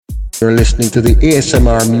You're listening to the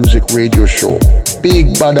ASMR Music Radio Show.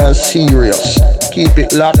 Big, bad and serious. Keep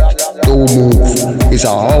it locked, don't move. It's a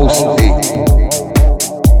house thing.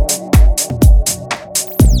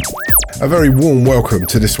 A very warm welcome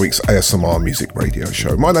to this week's ASMR Music Radio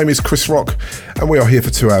Show. My name is Chris Rock, and we are here for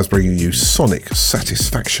 2 hours bringing you sonic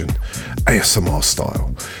satisfaction, ASMR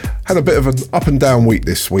style. Had a bit of an up and down week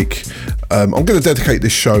this week. I'm going to dedicate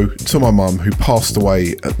this show to my mum, who passed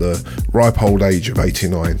away at the ripe old age of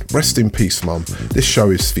 89. Rest in peace, Mum. This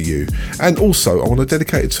show is for you. And also, I want to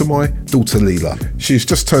dedicate it to my daughter, Leela. She's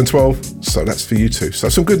just turned 12, so that's for you too. So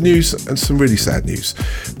some good news and some really sad news.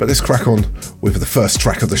 But let's crack on with the first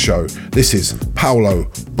track of the show. This is Paolo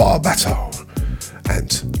Barbato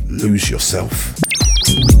and Lose Yourself.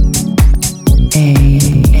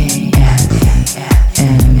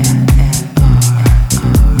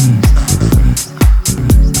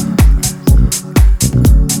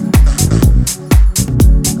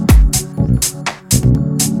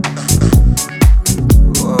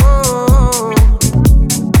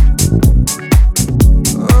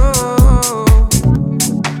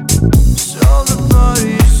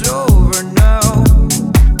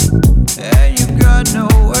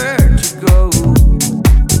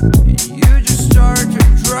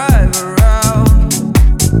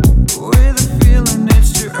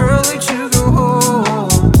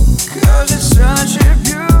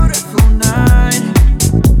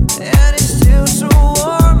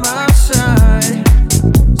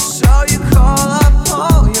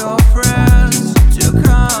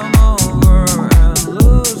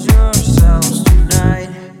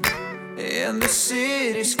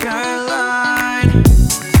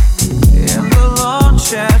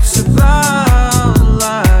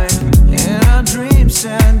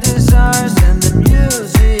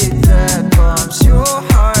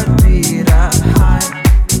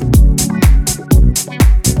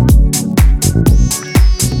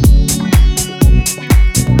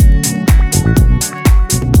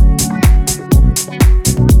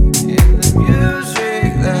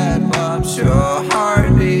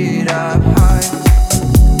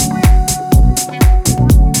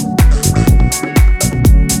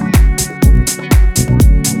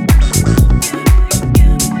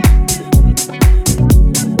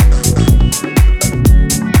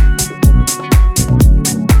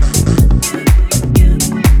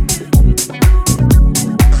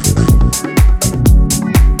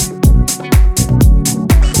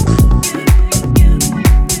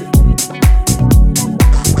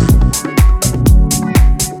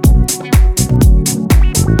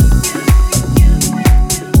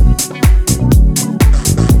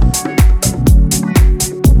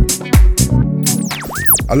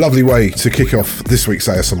 A lovely way to kick off this week's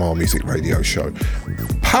ASMR Music Radio Show.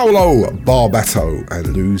 Paolo Barbato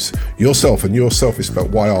and Lose Yourself, and yourself is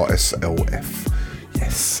spelled YRSLF.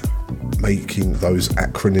 Yes, making those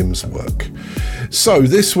acronyms work. So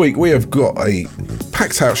this week we have got a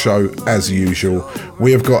packed out show as usual.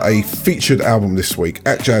 We have got a featured album this week.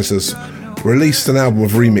 Atjazz released an album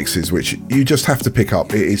of remixes which you just have to pick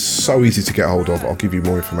up. It is so easy to get hold of. I'll give you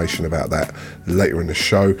more information about that later in the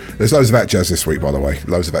show. There's loads of Atjazz this week, by the way.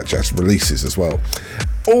 Loads of Atjazz releases as well.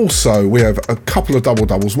 Also, we have a couple of double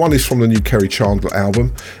doubles. One is from the new Kerry Chandler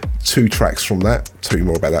album. 2 tracks from that. Tell you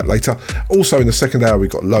more about that later. Also, in the second hour,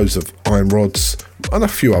 we've got loads of Iron Rods and a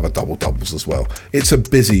few other double doubles as well. It's a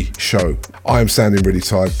busy show. I am sounding really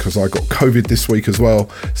tired because I got COVID this week as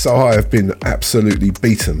well, so I have been absolutely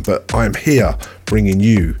beaten, but I am here bringing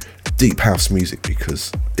you deep house music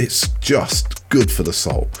because it's just good for the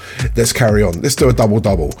soul. Let's carry on. Let's do a double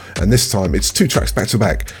double, and this time it's 2 tracks back to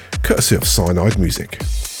back, courtesy of Cyanide Music.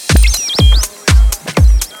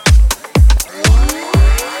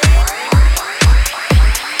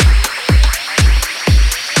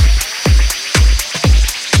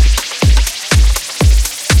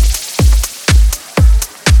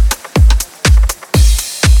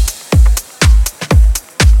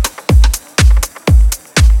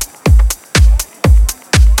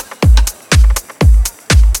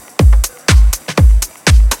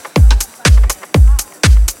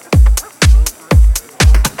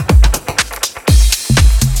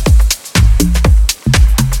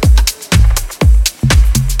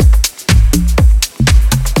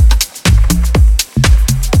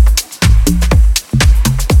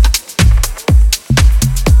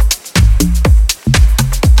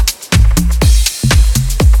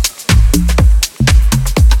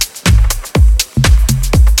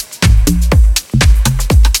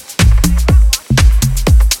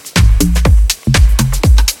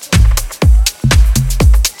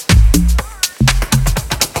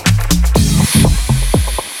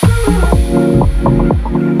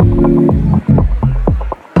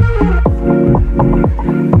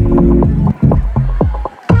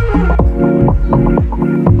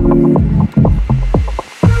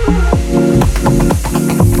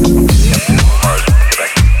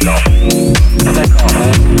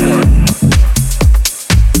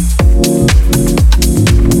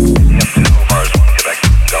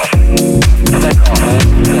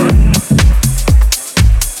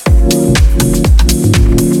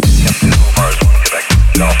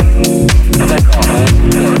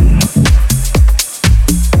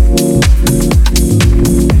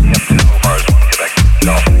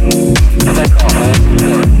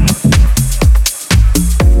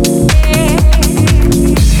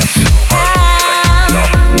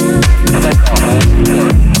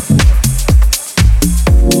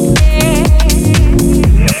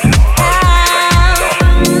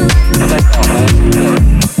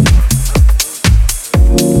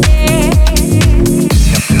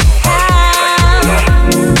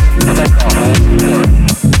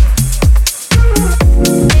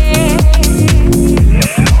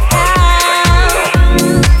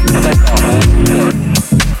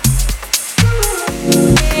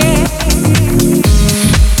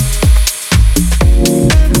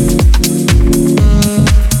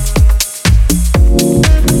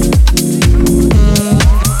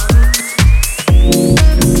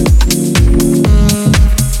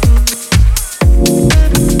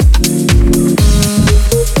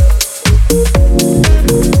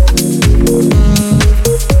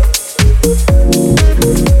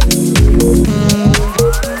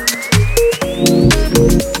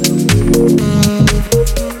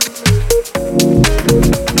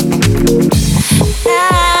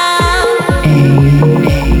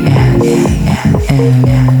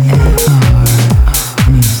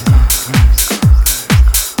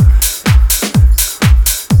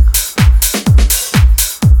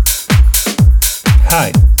 Hi,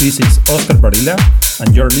 this is Oscar Barilla,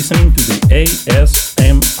 and you're listening to the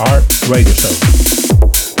ASMR Radio Show.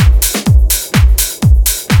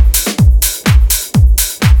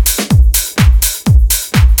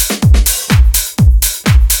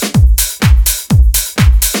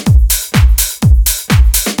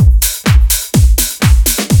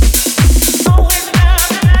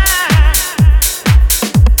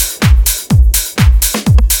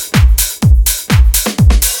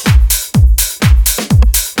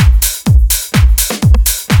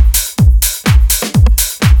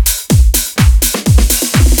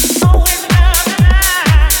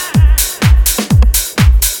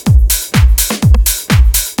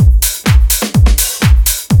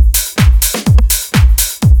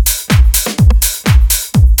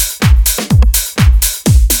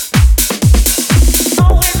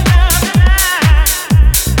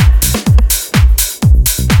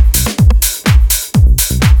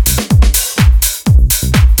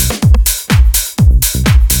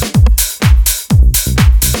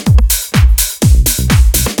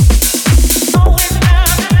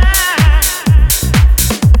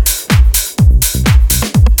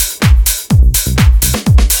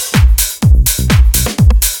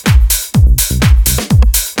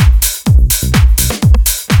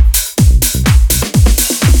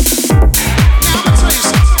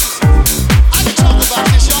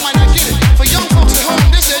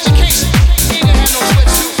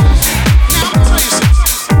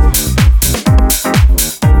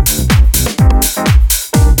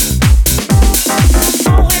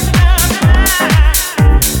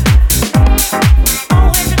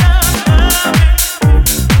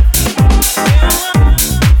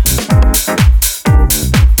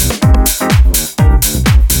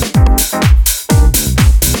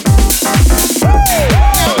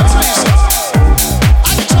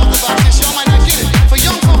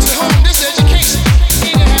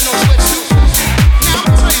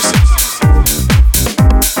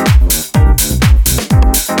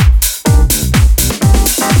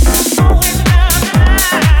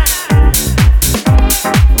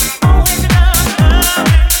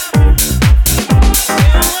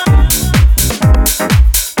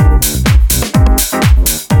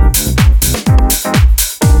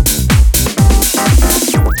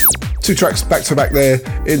 Two tracks back to back there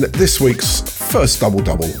in this week's first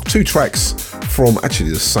double. Two tracks from actually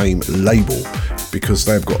the same label, because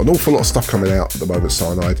they've got an awful lot of stuff coming out at the moment,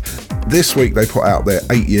 Cyanide. This week they put out their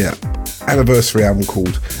 8-year anniversary album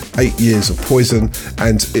called 8 Years of Poison,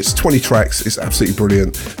 and it's 20 tracks. It's absolutely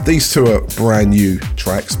brilliant. These two are brand new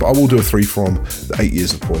tracks, but I will do a 3 from the 8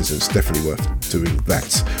 Years of Poison. It's definitely worth doing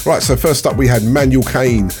that. Right, so first up we had Manuel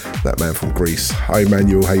Kane, that man from Greece. Hi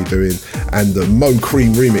Manuel, how you doing? And the Mo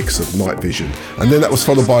Cream remix of Night Vision. And then that was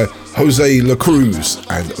followed by Jose La Cruz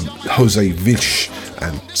and Jose Vilch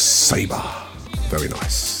and Saber. Very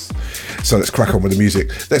nice. So let's crack on with the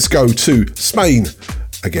music. Let's go to Spain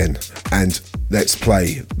again, and let's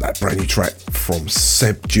play that brand new track from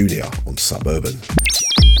Seb Jr. on Suburban.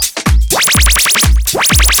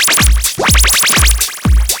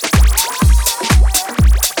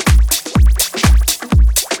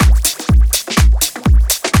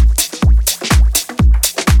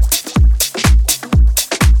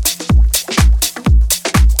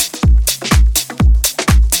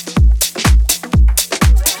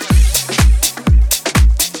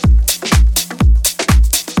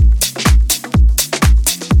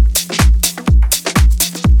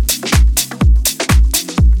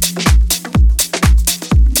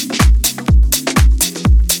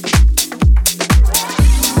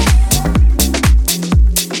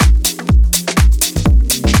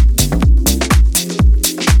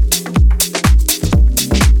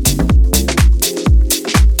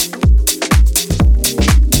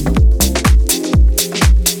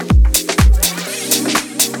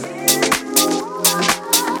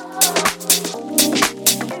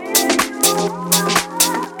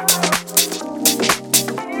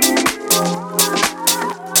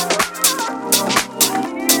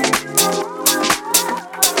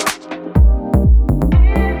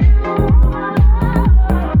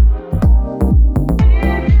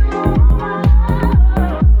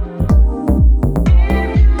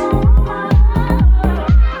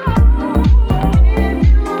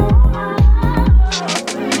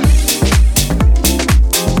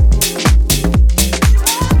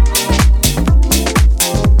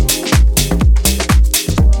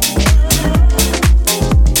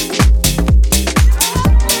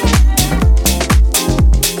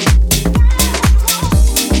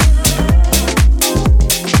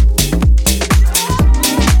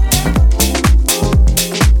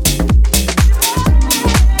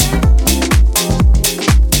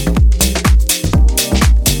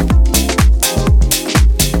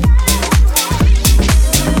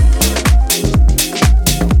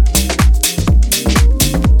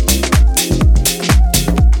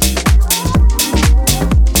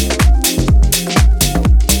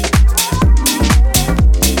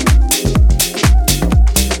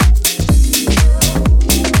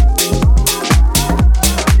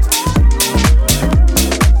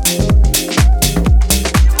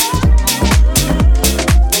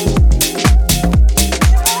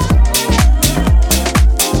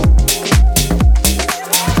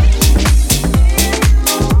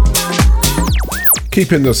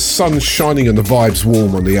 keeping the sun shining and the vibes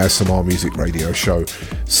warm on the ASMR Music Radio Show.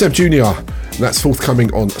 Seb Jr., and that's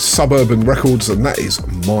forthcoming on Suburban Records, and that is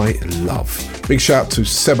My Love. Big shout out to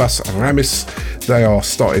Sebas Ramis. They are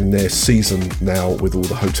starting their season now with all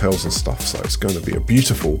the hotels and stuff, so it's going to be a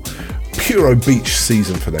beautiful Puro Beach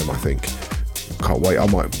season for them, I think. Can't wait, I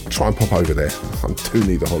might try and pop over there. I do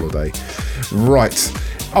need a holiday. Right.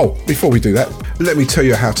 Oh, before we do that, let me tell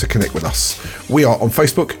you how to connect with us. We are on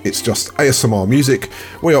Facebook, it's just ASMR Music.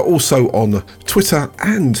 We are also on Twitter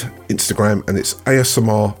and Instagram, and it's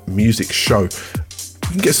ASMR Music Show. You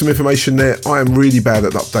can get some information there. I am really bad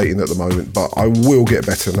at updating at the moment, but I will get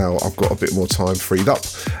better now. I've got a bit more time freed up.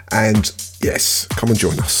 And yes, come and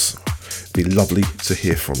join us. It'd be lovely to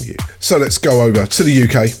hear from you. So let's go over to the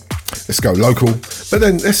UK. Let's go local, but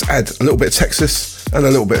then let's add a little bit of Texas and a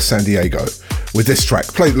little bit of San Diego with this track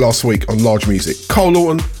played last week on Large Music. Cole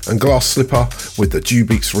Lawton and Glass Slipper with the Jew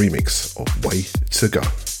Beats remix of Way to Go.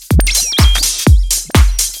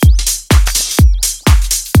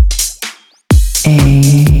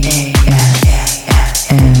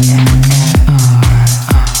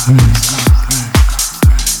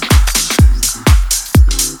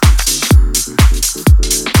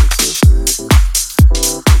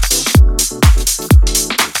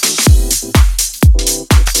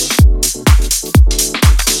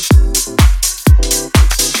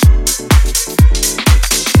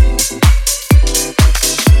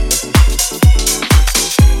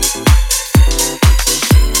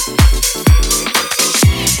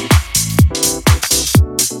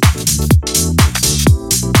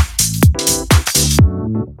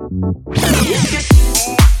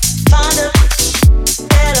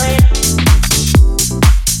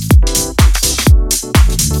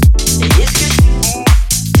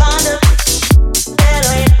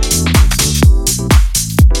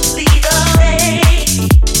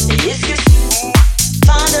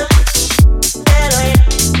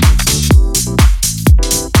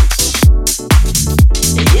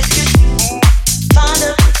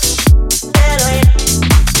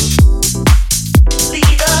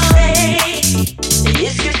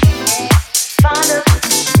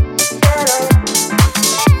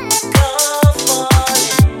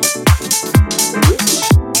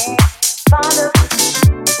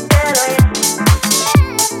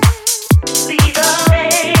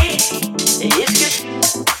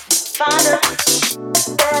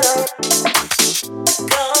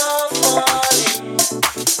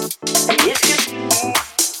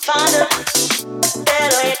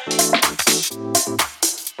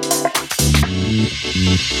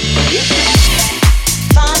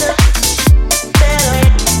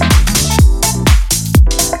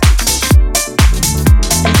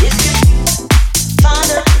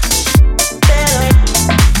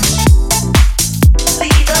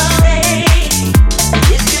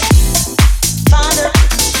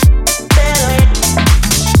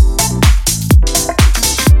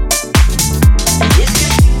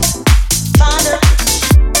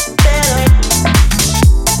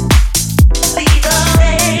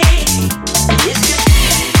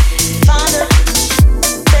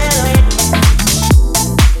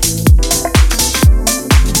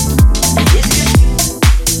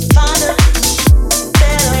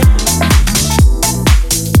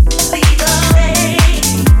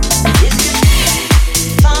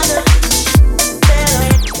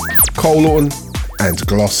 Cole Lawton and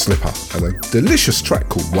Glass Slipper, and a delicious track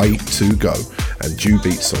called Way to Go, and Jew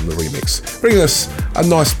Beats on the remix, bringing us a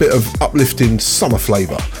nice bit of uplifting summer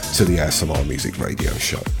flavour to the ASMR Music Radio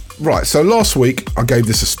Show. Right, so last week I gave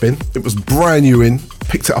this a spin. It was brand new in,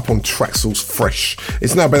 picked it up on Traxsource fresh.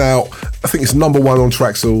 It's now been out, I think it's number one on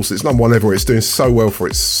Traxsource, it's number one everywhere, it's doing so well for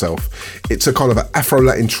itself. It's a kind of an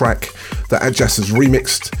Afro-Latin track that Atjazz has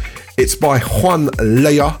remixed. It's by Juan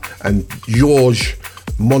Leia and George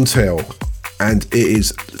Montel, and it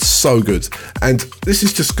is so good. And this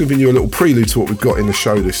is just giving you a little prelude to what we've got in the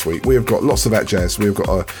show this week. We have got lots of Atjazz. We've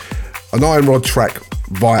got an Iron Rod track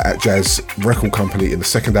via Atjazz Record Company in the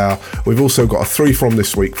second hour. We've also got a 3 from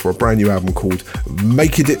this week for a brand new album called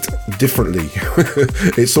Making It Differently.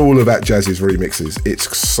 It's all of Atjazz's remixes.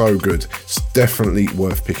 It's so good. It's definitely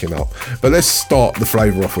worth picking up. But let's start the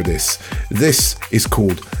flavour off with this. This is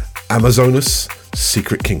called Amazonas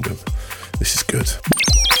Secret Kingdom. This is good.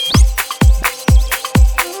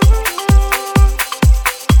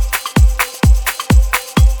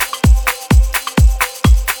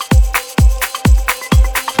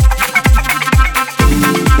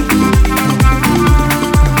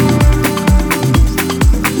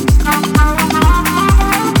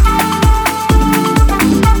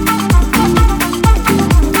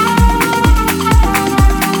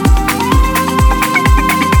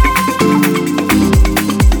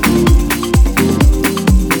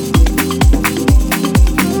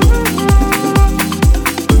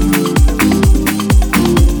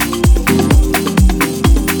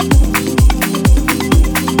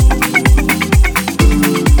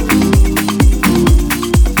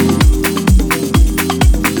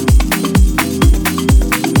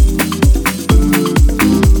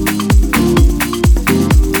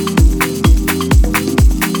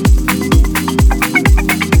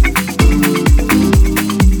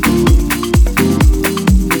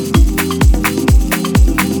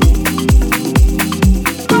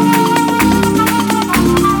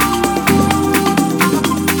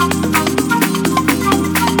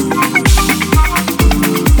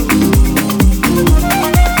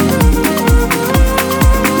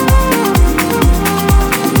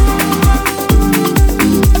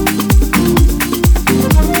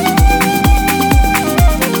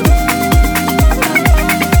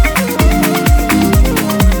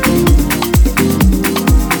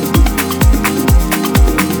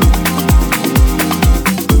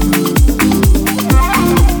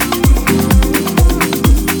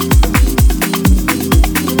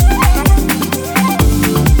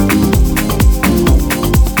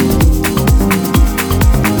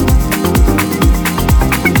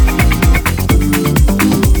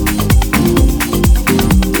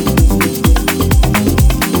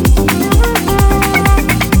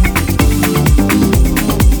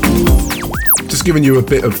 Just giving you a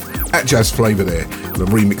bit of Atjazz flavour there, the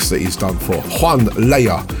remix that he's done for Juan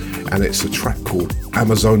Leia, and it's a track called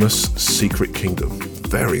Amazonas Secret Kingdom.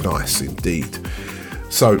 Very nice indeed.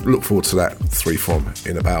 So look forward to that 3 from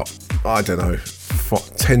in about, I don't know,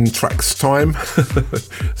 10 tracks time.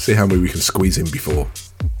 See how many we can squeeze in before.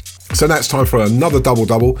 So now it's time for another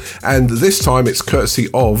double, and this time it's courtesy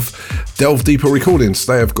of Delve Deeper Recordings.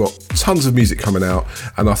 They have got tons of music coming out,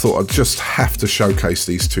 and I thought I'd just have to showcase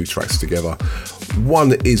these 2 tracks together.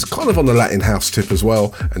 One is kind of on the Latin house tip as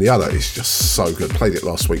well, and the other is just so good. Played it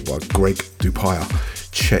last week by Greg Dupaya.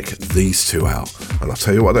 Check these 2 out, and I'll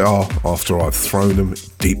tell you what they are after I've thrown them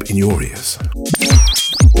deep in your ears.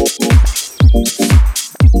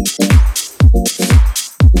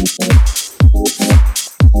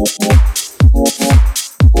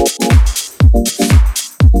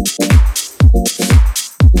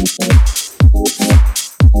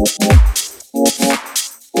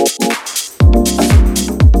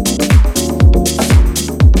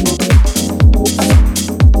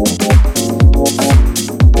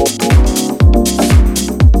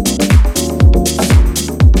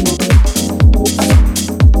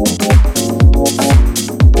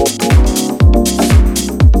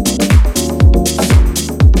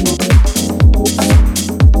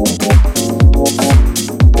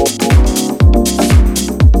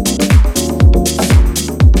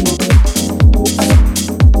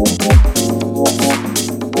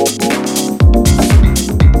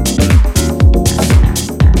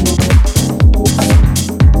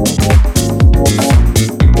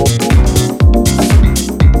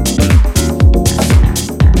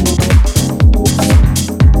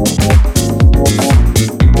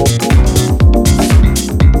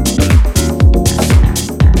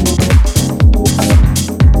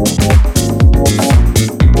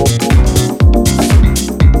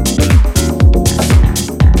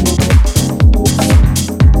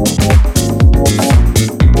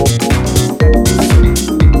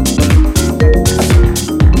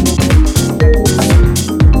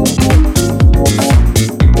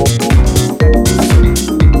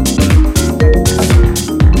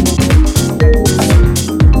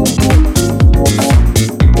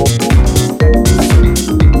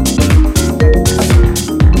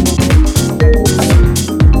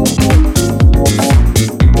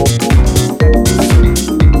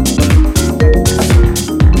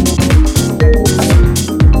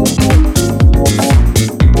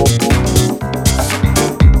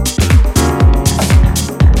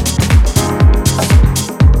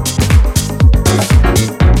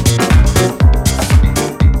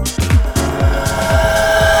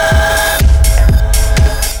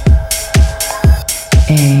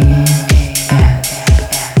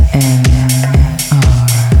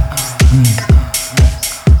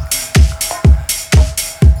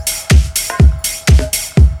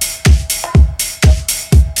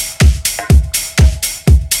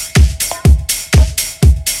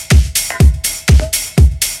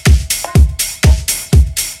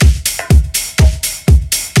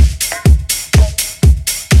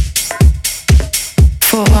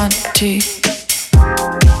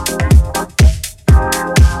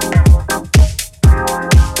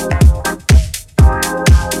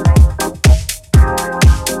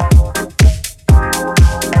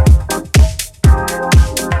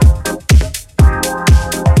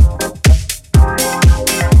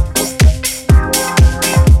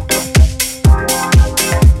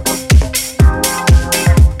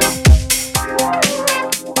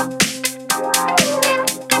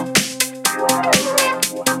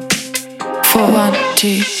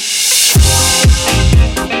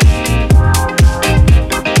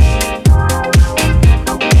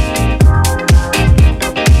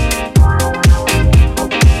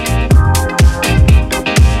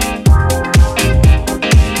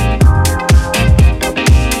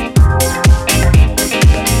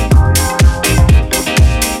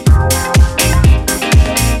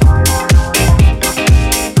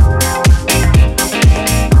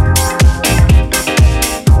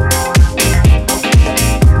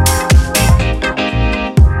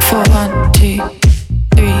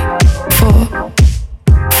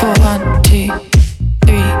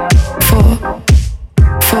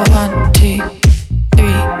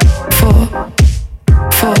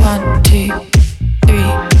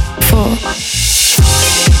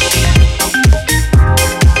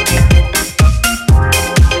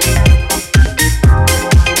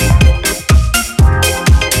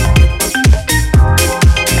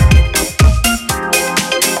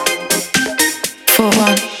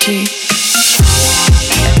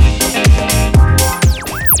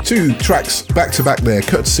 tracks back to back there,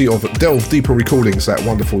 courtesy of Delve Deeper Recordings, that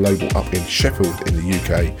wonderful label up in Sheffield in the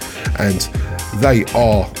UK. And they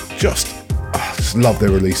are just love their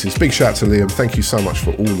releases. Big shout out to Liam. Thank you so much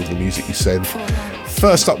for all of the music you send.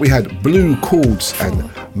 First up, we had Blue Chords and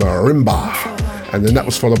Marimba. And then that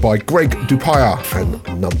was followed by Greg Dupaya and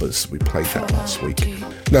Numbers. We played that last week.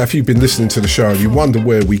 Now, if you've been listening to the show and you wonder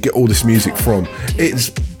where we get all this music from,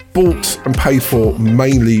 it's bought and paid for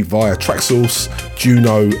mainly via Traxsource,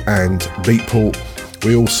 Juno and Beatport.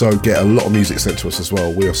 We also get a lot of music sent to us as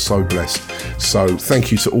well. We are so blessed. So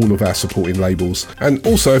thank you to all of our supporting labels. And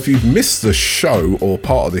also, if you've missed the show or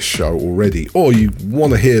part of this show already, or you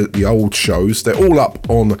want to hear the old shows, they're all up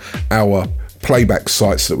on our playback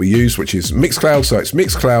sites that we use, which is Mixcloud. So it's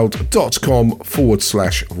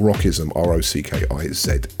mixcloud.com/Rockism,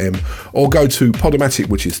 ROCKIZM, or go to Podomatic,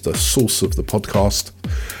 which is the source of the podcast,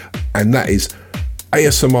 and that is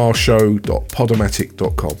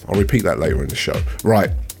asmrshow.podomatic.com. I'll repeat that later in the show.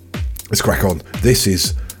 Right, let's crack on. This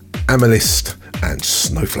is Amethyst and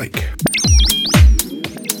Snowflake.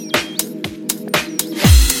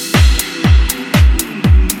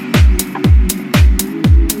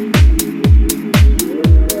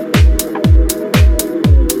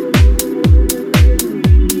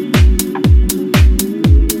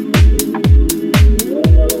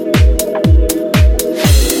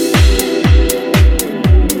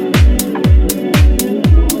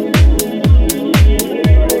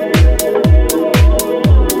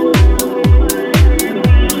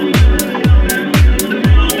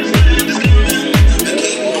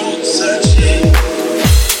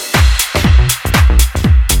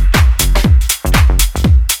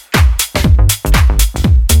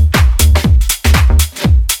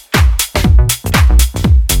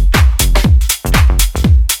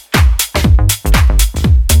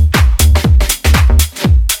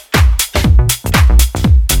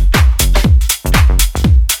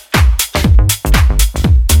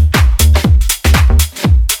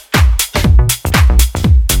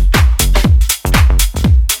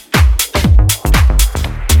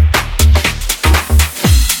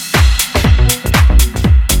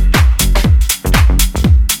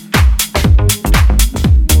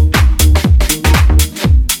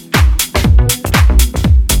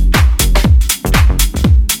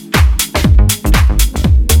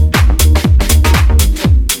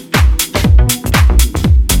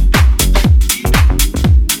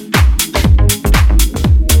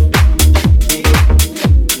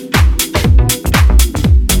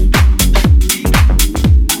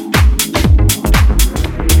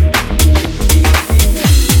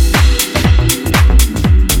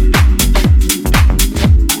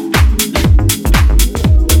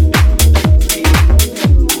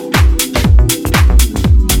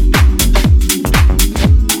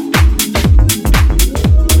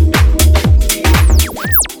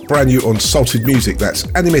 Brand new on Salted Music, that's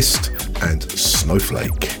Animist and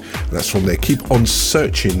Snowflake. And that's from their Keep On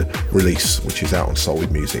Searching release, which is out on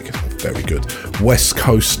Salted Music. Very good. West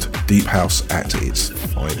Coast Deep House at its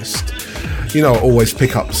finest. You know, I always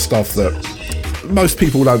pick up stuff that most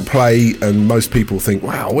people don't play, and most people think,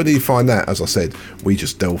 wow, where did you find that? As I said, we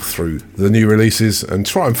just delve through the new releases and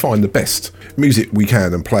try and find the best music we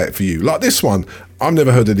can and play it for you. Like this one, I've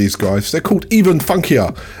never heard of these guys. They're called Even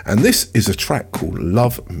Funkier, and this is a track called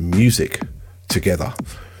Love Music Together.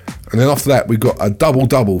 And then after that, we've got a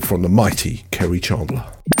double from the mighty Kerry Chandler.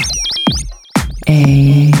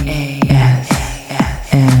 ASMR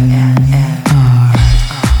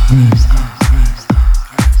Music.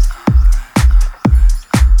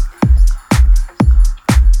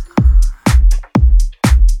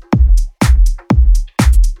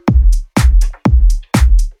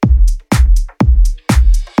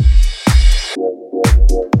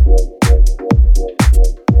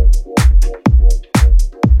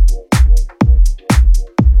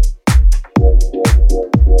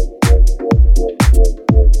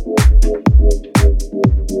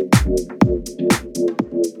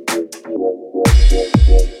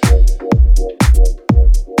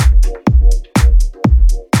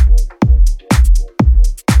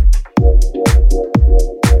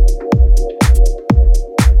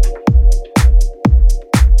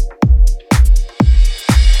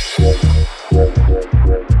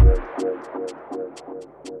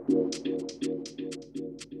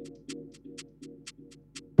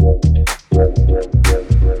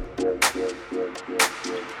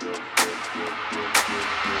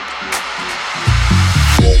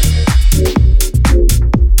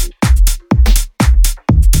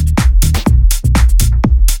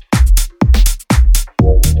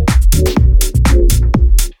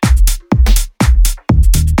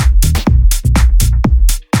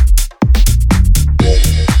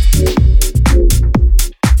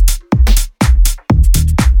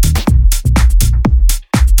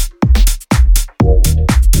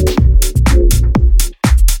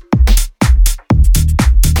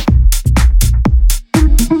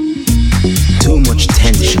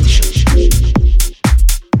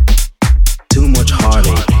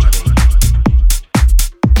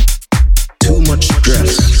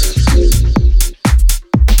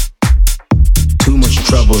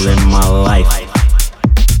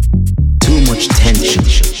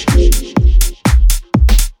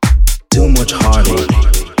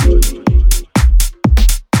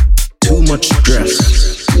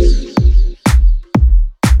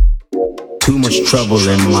 trouble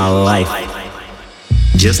in my life.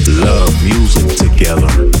 Just love music together.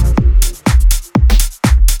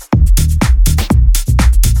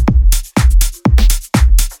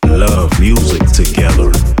 Love music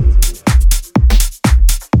together.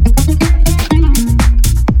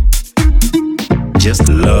 Just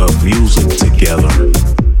love music together.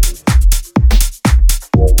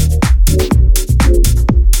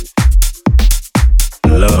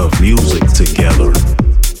 Love music together.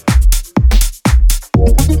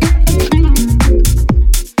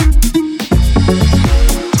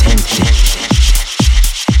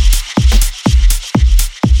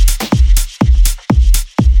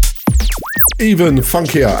 Even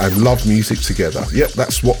funkier and love music together. Yep,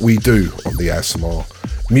 that's what we do on the ASMR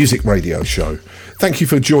Music Radio Show. Thank you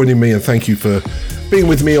for joining me and thank you for being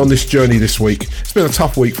with me on this journey this week. It's been a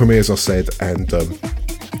tough week for me, as I said, and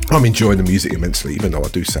I'm enjoying the music immensely, even though I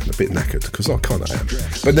do sound a bit knackered, because I kind of am.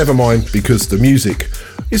 But never mind, because the music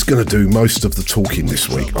is going to do most of the talking this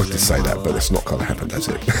week. I did say that, but it's not going to happen, has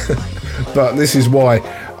it? But this is why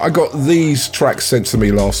I got these tracks sent to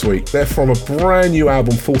me last week. They're from a brand new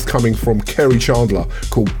album forthcoming from Kerry Chandler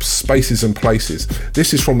called Spaces and Places.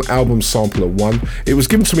 This is from the album Sampler 1. It was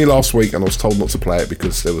given to me last week and I was told not to play it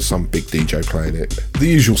because there was some big DJ playing it. The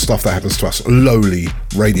usual stuff that happens to us lowly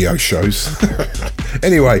radio shows.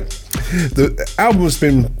 Anyway, the album has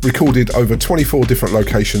been recorded over 24 different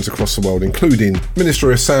locations across the world, including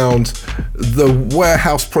Ministry of Sound, the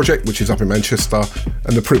Warehouse Project, which is up in Manchester,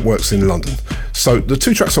 and the Printworks in London. So the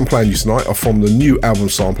two tracks I'm playing you tonight are from the new album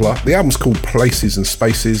Sampler. The album's called Places and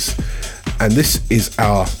Spaces, and this is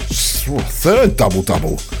our third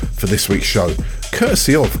double-double for this week's show,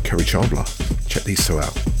 courtesy of Kerry Chandler. Check these two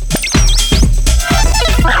out.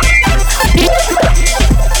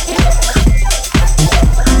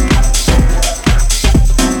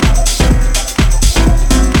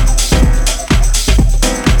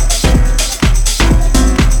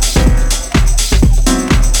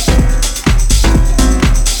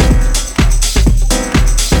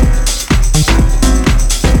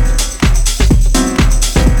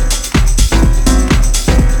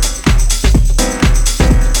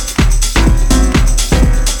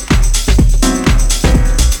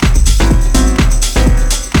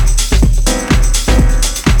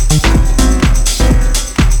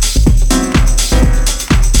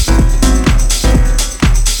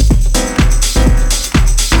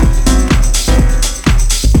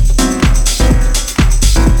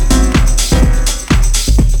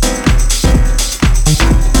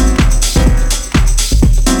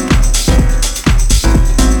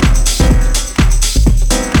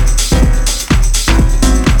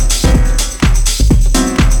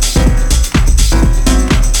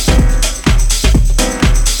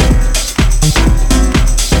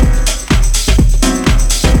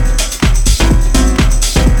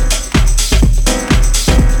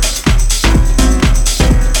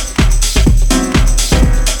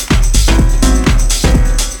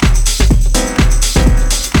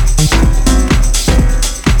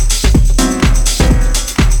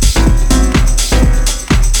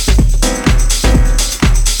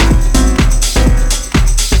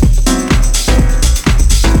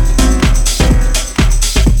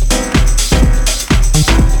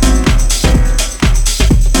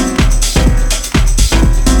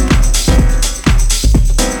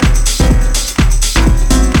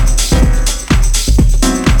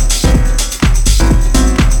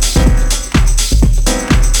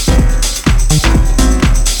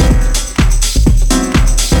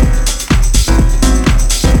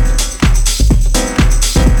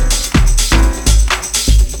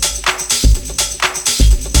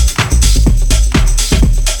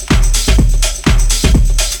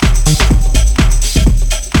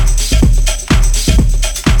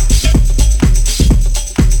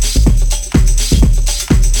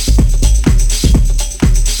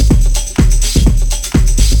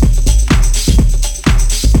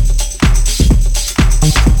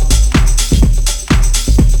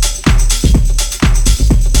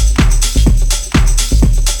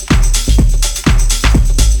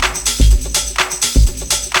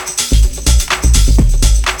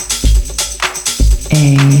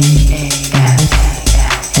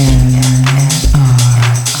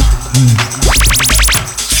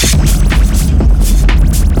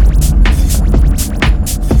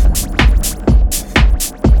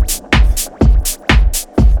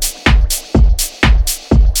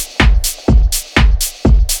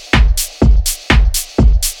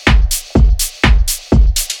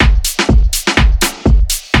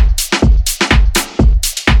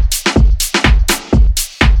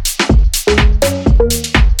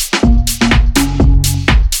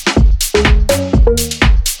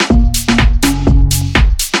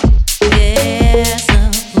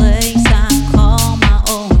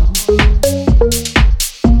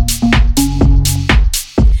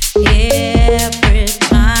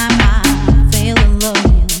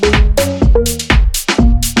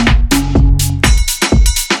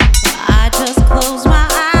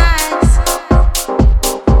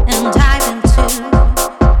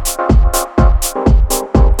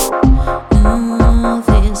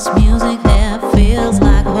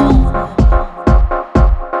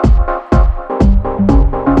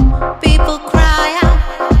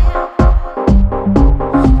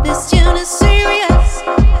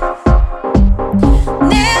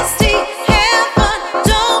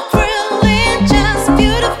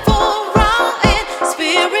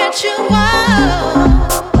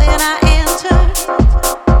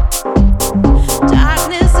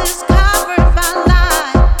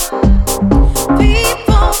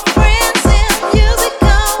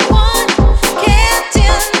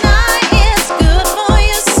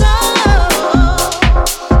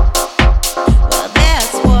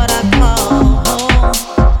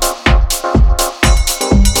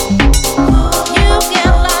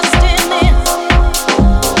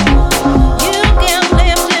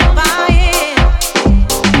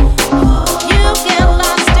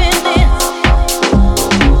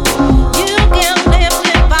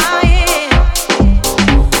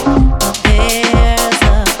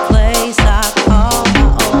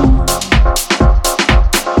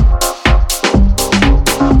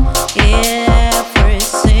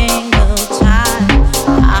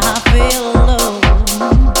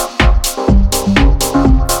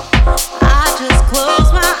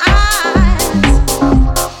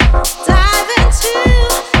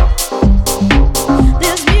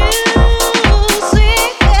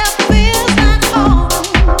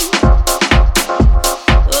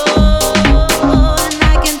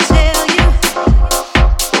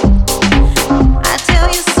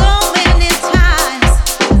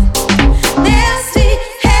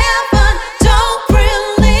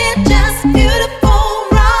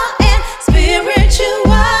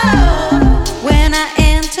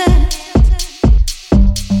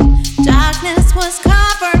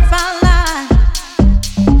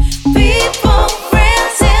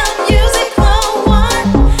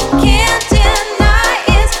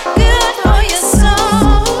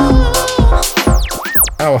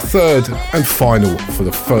 Third and final for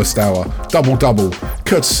the first hour, double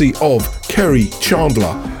courtesy of Kerry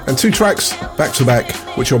Chandler, and 2 tracks back to back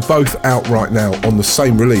which are both out right now on the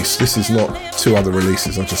same release. This is not 2 other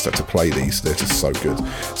releases, I just had to play these, they're just so good.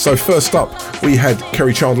 So first up we had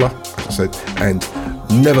Kerry Chandler, like I said, and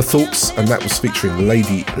Never Thoughts, and that was featuring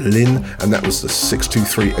Lady Lynn, and that was the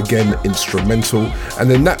 623 again instrumental,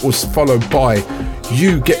 and then that was followed by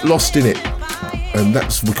You Get Lost in It, and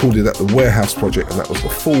that's recorded at the Warehouse Project, and that was the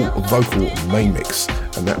full vocal main mix,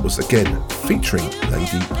 and that was again featuring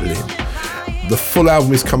Lady Lynn. The full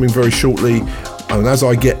album is coming very shortly, and as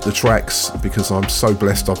I get the tracks, because I'm so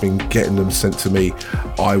blessed I've been getting them sent to me,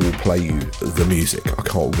 I will play you the music. I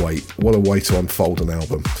can't wait. What a way to unfold an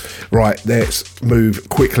album. Right, let's move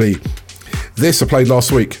quickly. This I played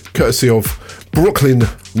last week, courtesy of Brooklyn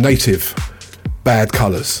native Bad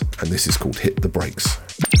Colours, and this is called Hit the Brakes.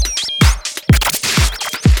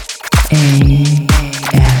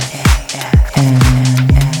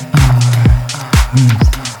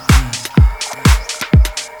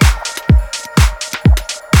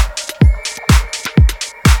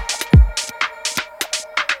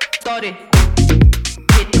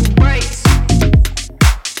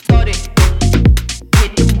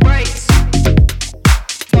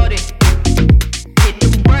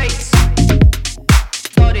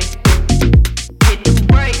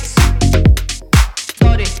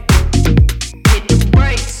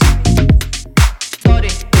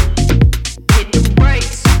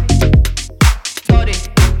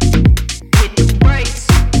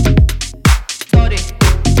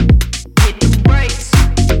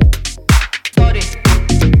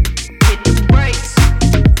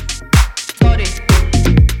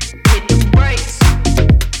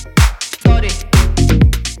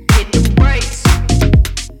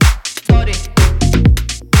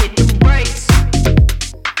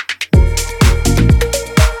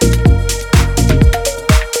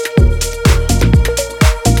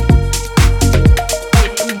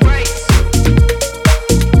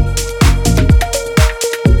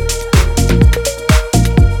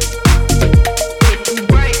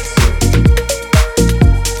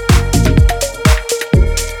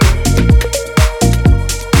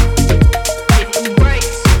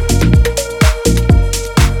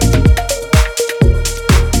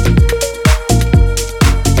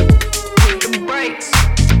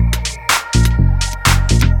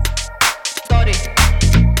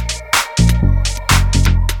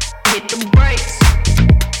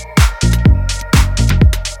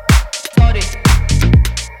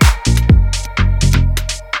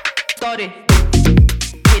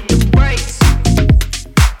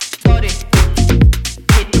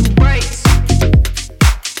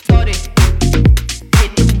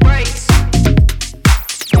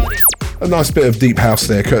 Nice bit of deep house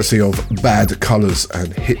there, courtesy of Bad Colours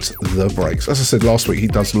and Hit the Brakes. As I said last week, he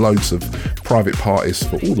does loads of private parties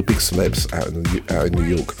for all the big celebs out in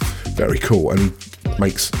New York. Very cool, and he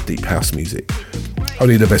makes deep house music.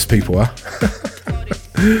 Only the best people, huh?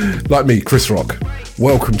 Like me, Chris Rock.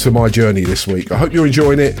 welcome to my journey this week. I hope you're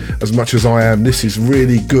enjoying it as much as I am. This is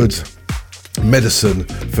really good medicine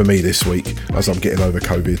for me this week as I'm getting over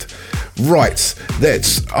COVID. Right,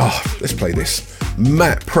 let's play this.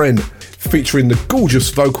 Matt Pren featuring the gorgeous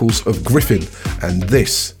vocals of Griffin, and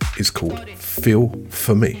this is called Feel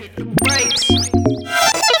For Me.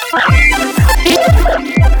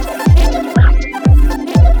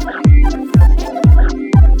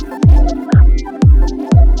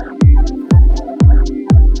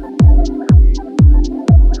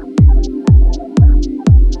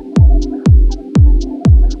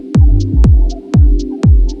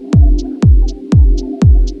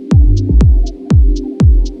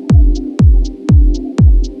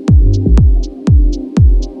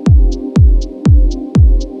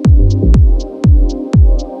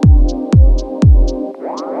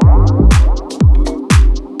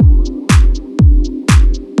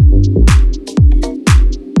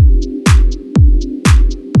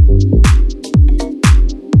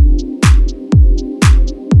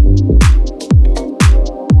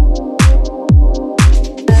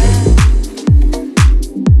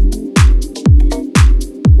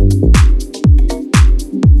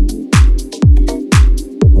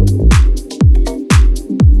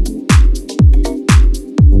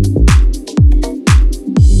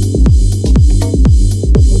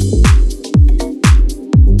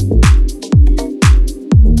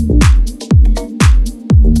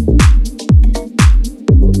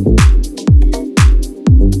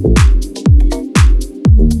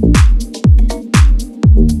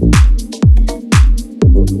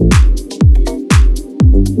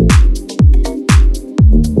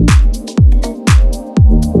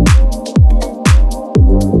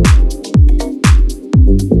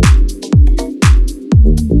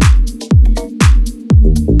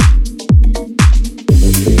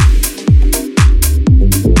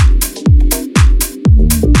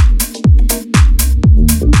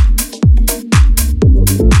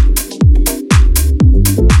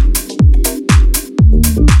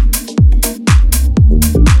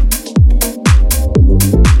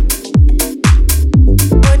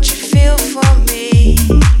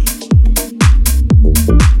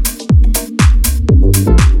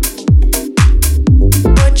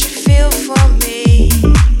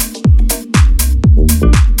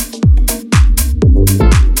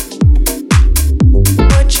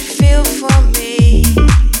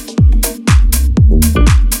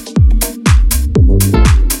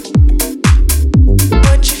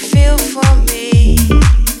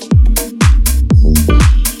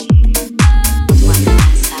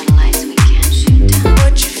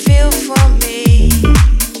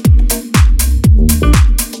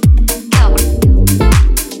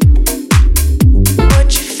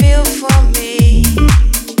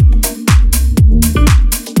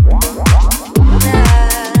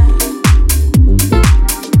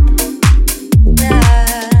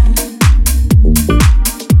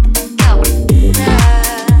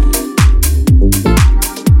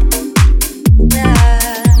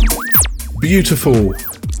 Beautiful,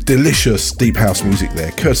 delicious deep house music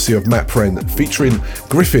there, courtesy of Matt Pren, featuring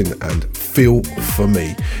Griffin and Feel For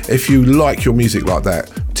Me. If you like your music like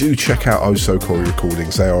that, do check out Osokori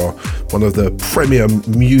Recordings. They are one of the premier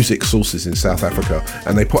music sources in South Africa,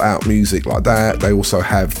 and they put out music like that. They also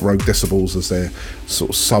have Rogue Decibels as their sort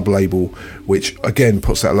of sub-label, which again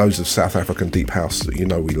puts out loads of South African deep house that you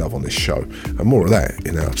know we love on this show, and more of that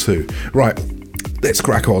in hour two. Right, let's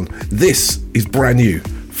crack on. This is brand new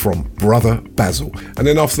from Brother Basil, and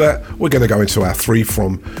then after that we're going to go into our three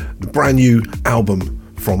from the brand new album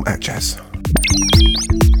from Atjazz.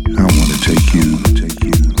 I want to take you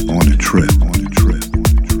on a trip.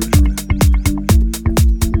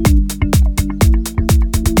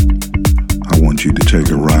 I want you to take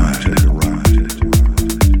a ride.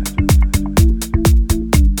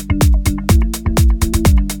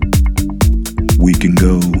 We can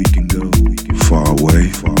go far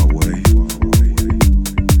away.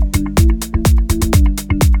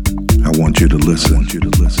 I want you to listen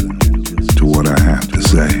to what I have to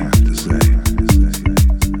say.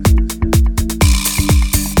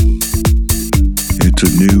 It's a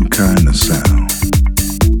new kind of sound,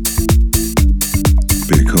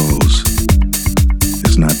 because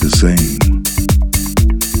it's not the same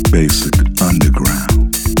basic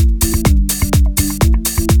underground.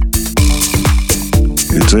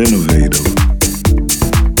 It's innovative.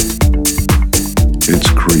 It's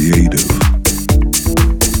creative.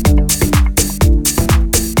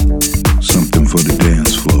 Something for the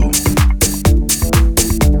dance floor.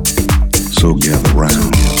 So gather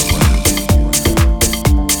round.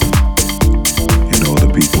 And all the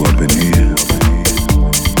people up in here.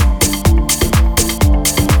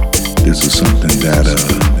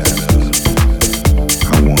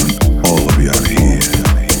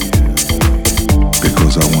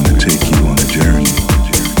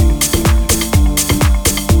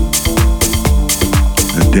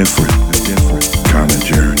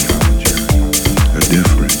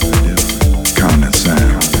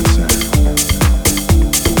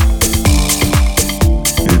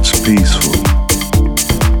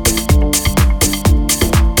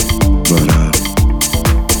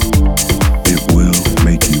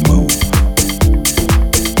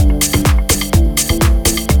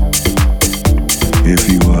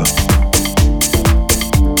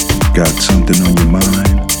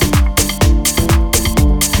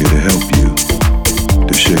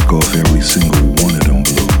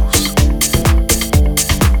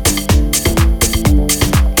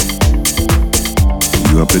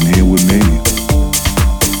 up in here with me.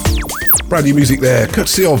 Brand new music there,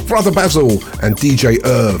 courtesy of Brother Basil and DJ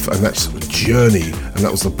Irv, and that's Journey, and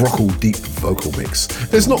that was the Brockle Deep vocal mix.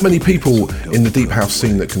 There's not many people in the deep house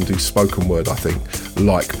scene that can do spoken word, I think,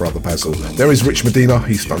 like Brother Basil. There is Rich Medina,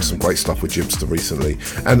 he's done some great stuff with Jibster recently,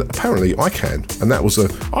 and apparently I can, and that was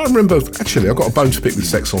I remember, actually, I've got a bone to pick with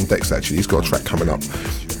Sex on Decks, actually. He's got a track coming up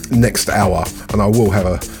next hour, and I will have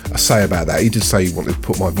a say about that. He did say he wanted to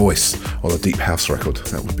put my voice on a deep house record.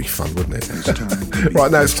 That would be fun, wouldn't it?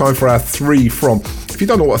 Right, now it's time for our 3 From. If you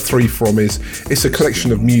don't know what a 3 From is, it's a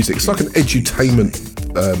collection of music. It's like an edutainment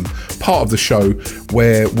part of the show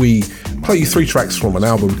where we play you 3 tracks from an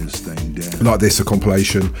album like this, a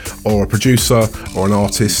compilation, or a producer, or an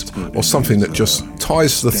artist, or something that just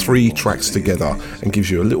ties the 3 tracks together and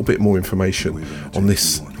gives you a little bit more information on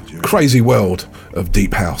this crazy world of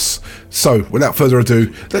deep house. So without further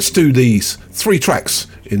ado, let's do these 3 tracks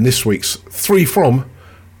in this week's 3 From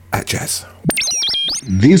Atjazz.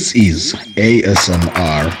 This is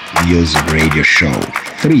ASMR Music Radio Show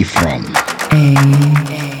 3 From.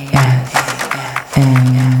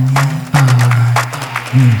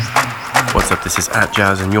 What's up, this is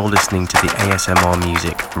Atjazz and you're listening to the ASMR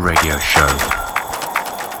Music Radio Show.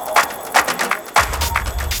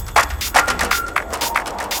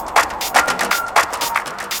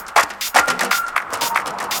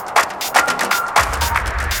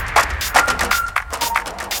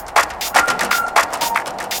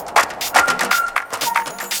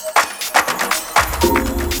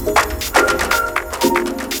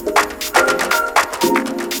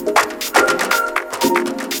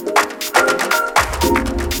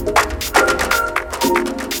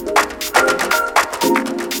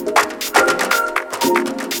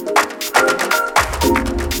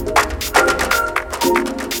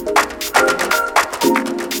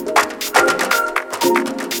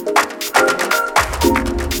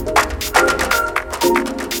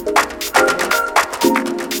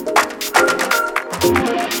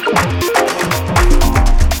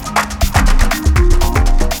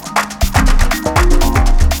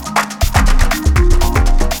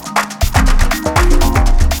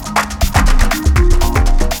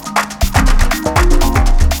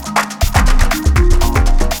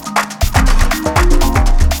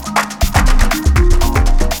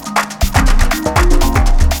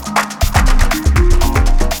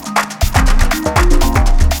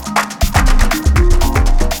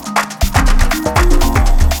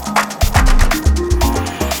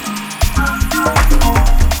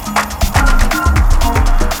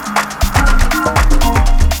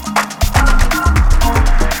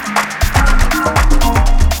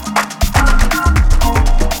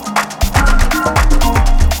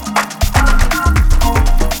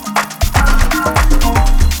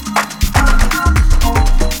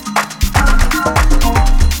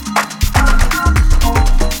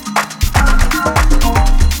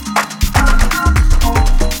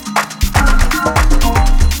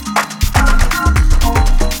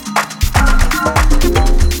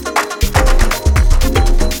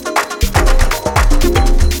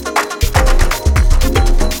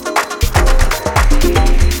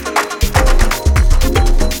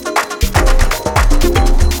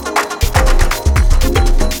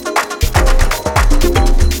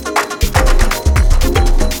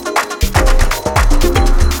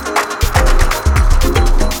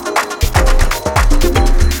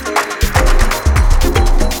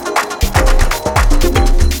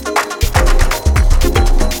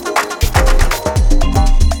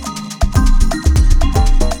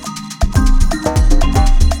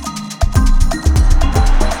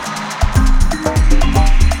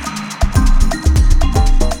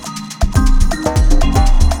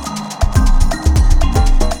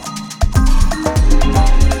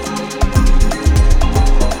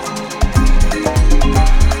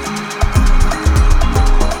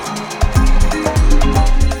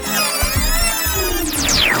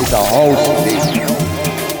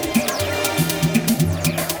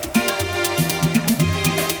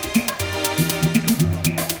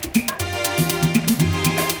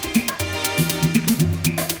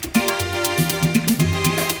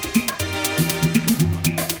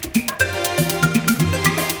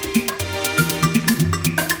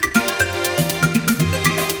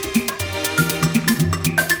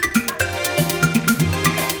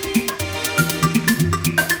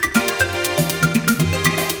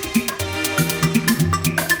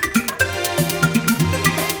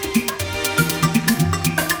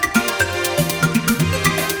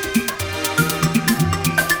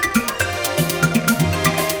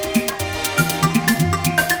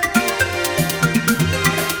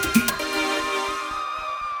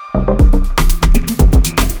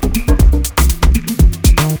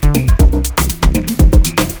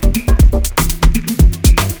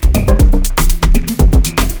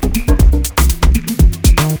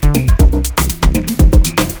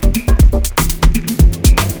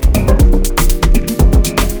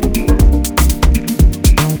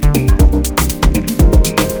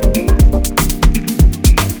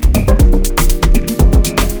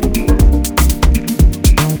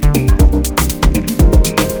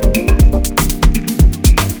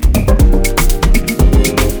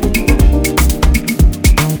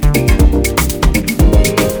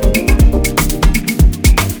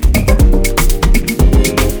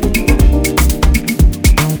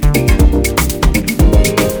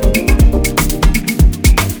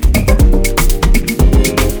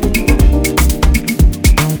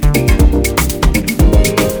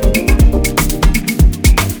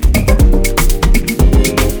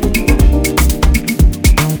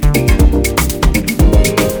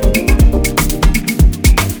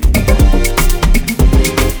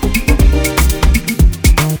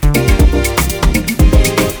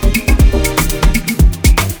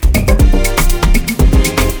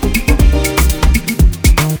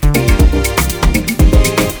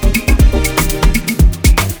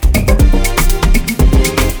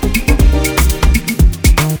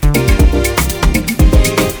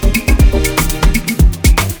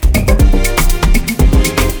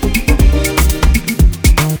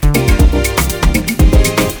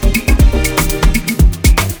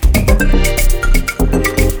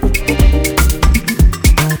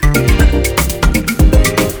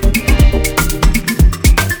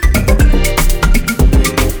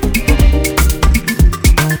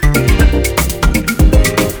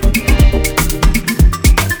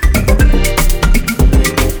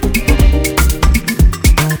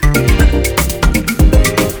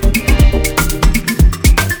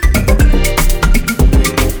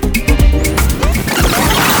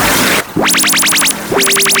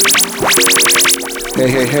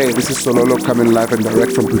 Hey, this is Sololo coming live and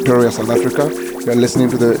direct from Pretoria, South Africa. You're listening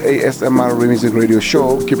to the ASMR Music Radio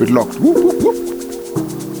Show. Keep it locked. Whoop, whoop, whoop.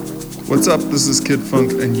 What's up? This is Kid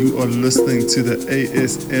Funk and you are listening to the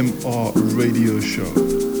ASMR Radio Show.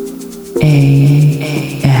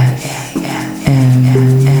 ASMR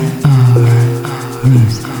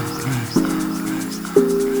Music.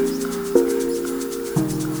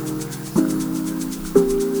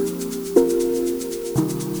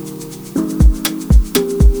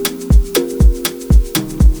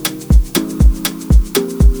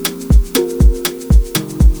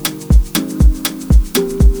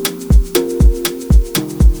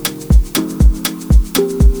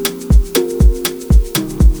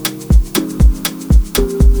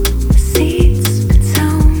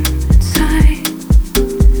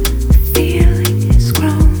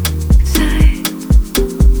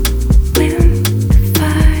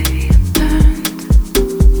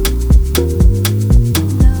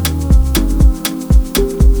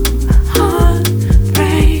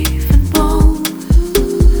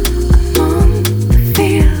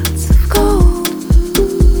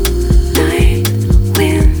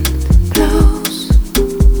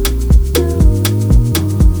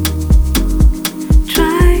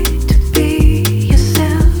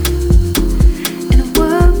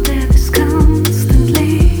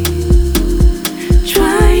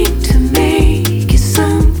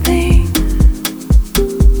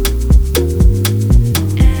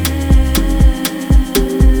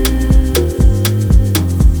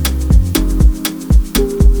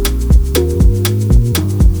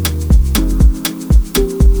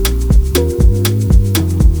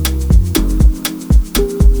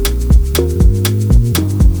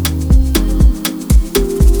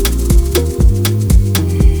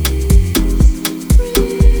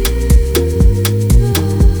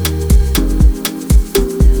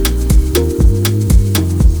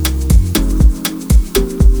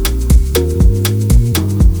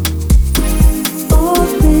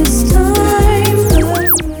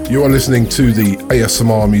 You are listening to the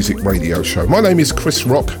ASMR Music Radio Show. My name is Chris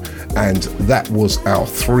Rock, and that was our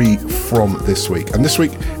 3 from this week. And this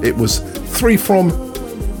week it was 3 from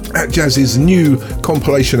Atjaz's new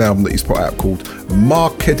compilation album that he's put out called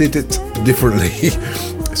Marketed It Differently.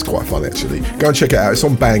 It's quite fun actually. Go and check it out. It's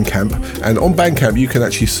on Bandcamp, and on Bandcamp you can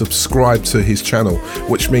actually subscribe to his channel,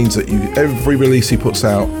 which means that every release he puts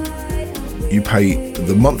out, you pay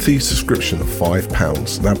the monthly subscription of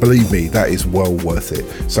 £5. Now believe me, that is well worth it.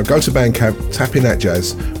 So go to Bandcamp, tap in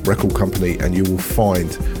Atjaz Record Company, and you will find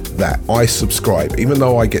that I subscribe. Even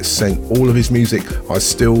though I get sent all of his music, I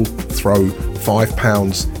still throw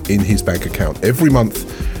 £5 in his bank account every month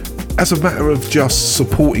as a matter of just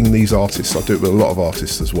supporting these artists. I do it with a lot of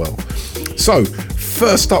artists as well. So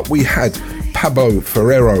first up we had Pablo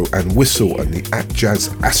Ferrero and Whistle and the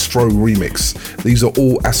Atjaz Astro remix. These are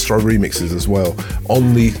all Astro remixes as well.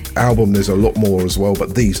 On the album there's a lot more as well,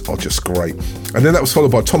 but these are just great. And then that was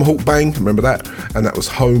followed by Tomahawk Bang, remember that? And that was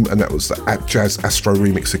Home, and that was the Atjaz Astro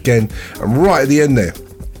remix again. And right at the end there,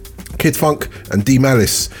 Kid Funk and D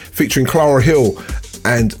Malice featuring Clara Hill,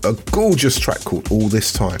 and a gorgeous track called All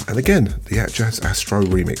This Time. And again, the Atjaz Astro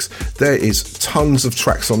remix. There is tons of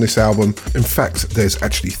tracks on this album. In fact, there's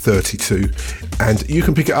actually 32. And you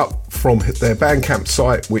can pick it up from their Bandcamp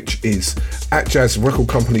site, which is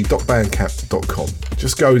atjazrecordcompany.bandcamp.com.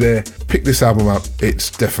 Just go there, pick this album up. It's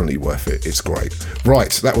definitely worth it. It's great.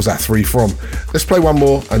 Right, that was our 3 from. Let's play one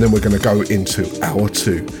more, and then we're going to go into hour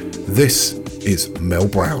 2. This is Mel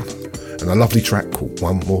Brown and a lovely track called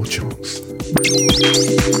One More Chance.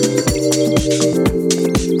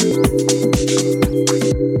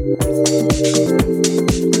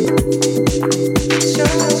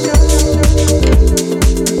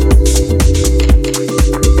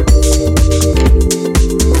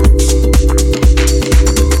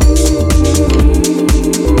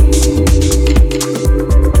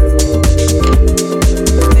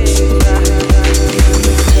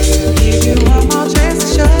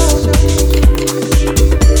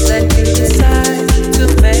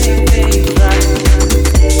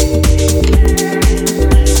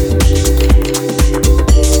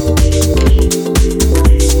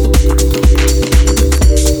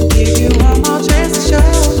 Give you one more chance to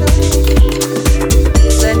show.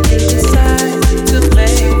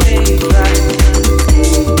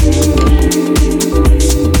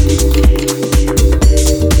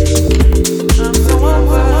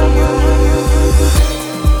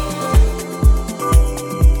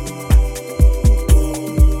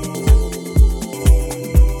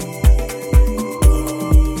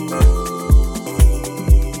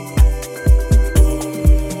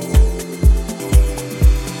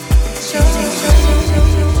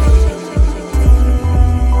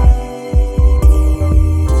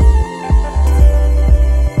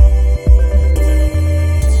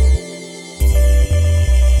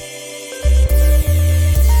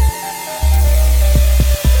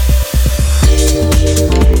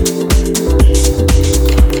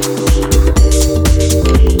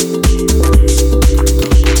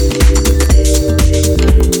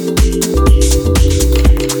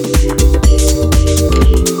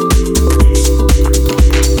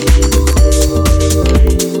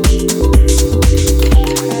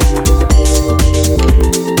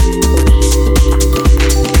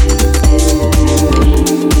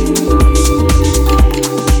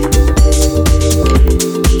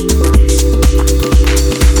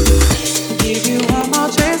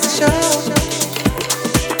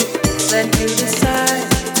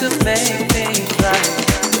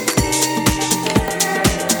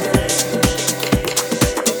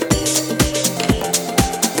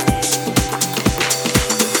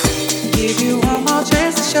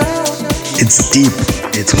 It's deep,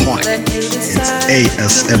 it's hot, it's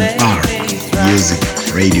ASMR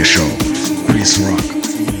Music Radio Show. Chris Rock,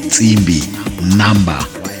 Tsimbi, Number,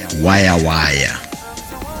 Wire Wire.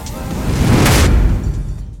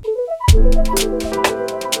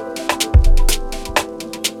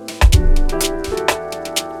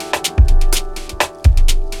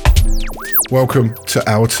 Welcome to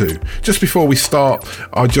Hour 2. Just before we start,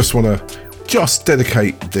 I just want to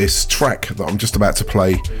dedicate this track that I'm just about to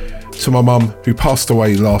play to my mum who passed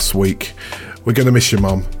away last week. We're going to miss you,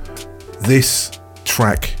 mum. This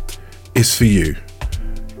track is for you.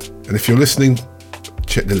 And if you're listening,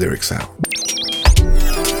 check the lyrics out.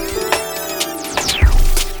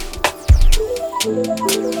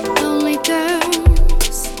 Lonely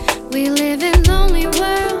girls, we live in lonely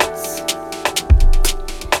worlds.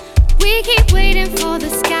 We keep waiting for the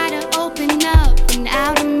sky to open up and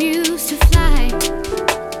our muse to fly.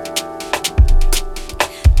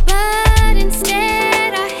 But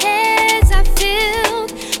instead our heads are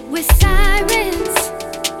filled with sirens,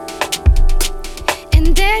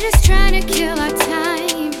 and they're just trying to kill our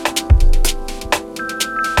time.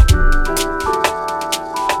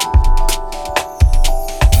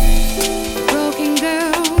 Broken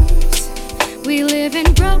girls, we live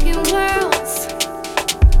in broken worlds.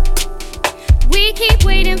 We keep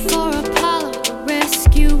waiting for Apollo to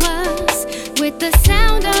rescue us with the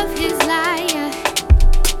sound of his lyre.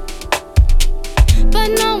 But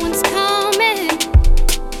no one's coming.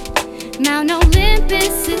 Mount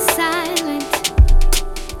Olympus is silent.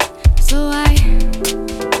 So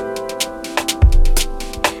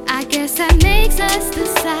I guess that makes us the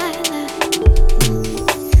silent.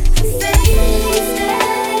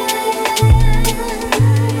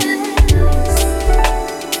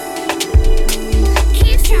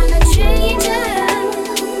 Keeps trying to change us.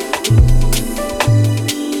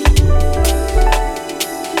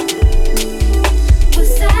 We're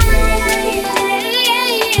silent.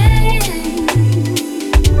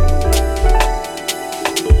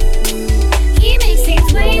 He makes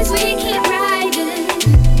these waves we keep riding,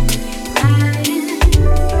 riding.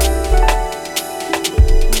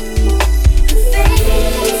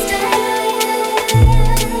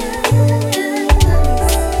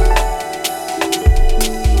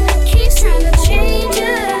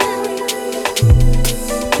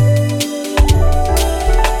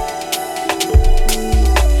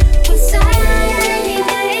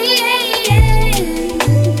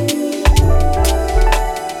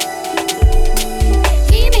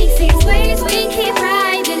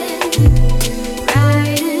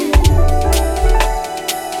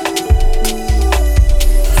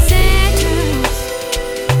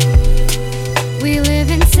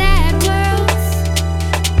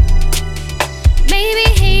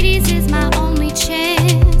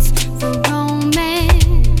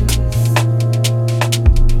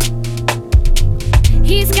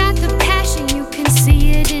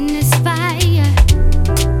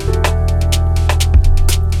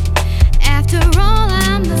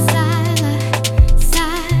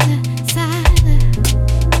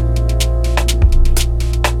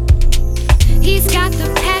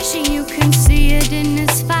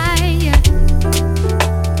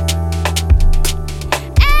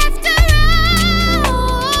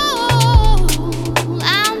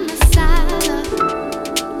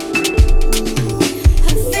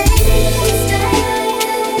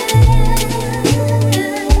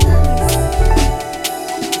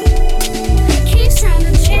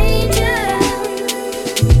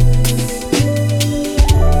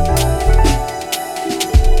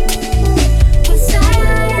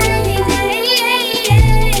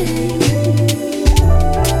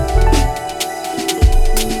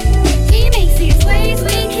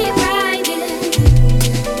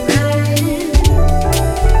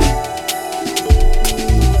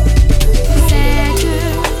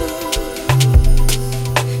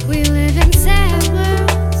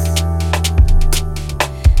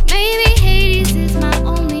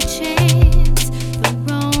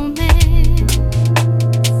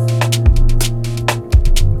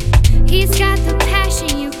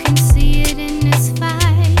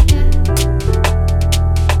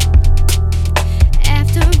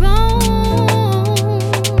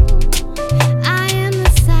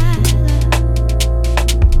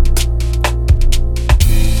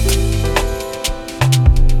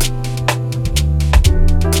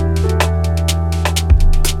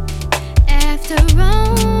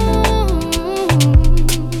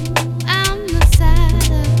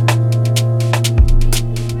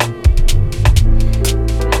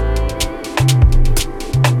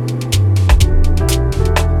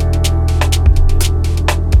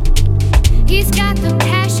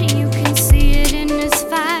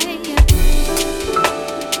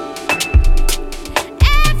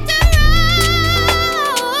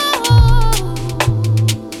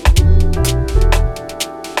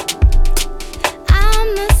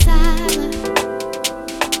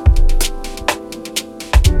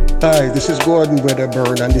 Hi, this is Gordon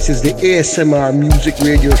Wedderburn, and this is the ASMR Music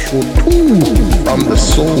Radio Show 2 from the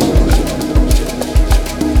soul.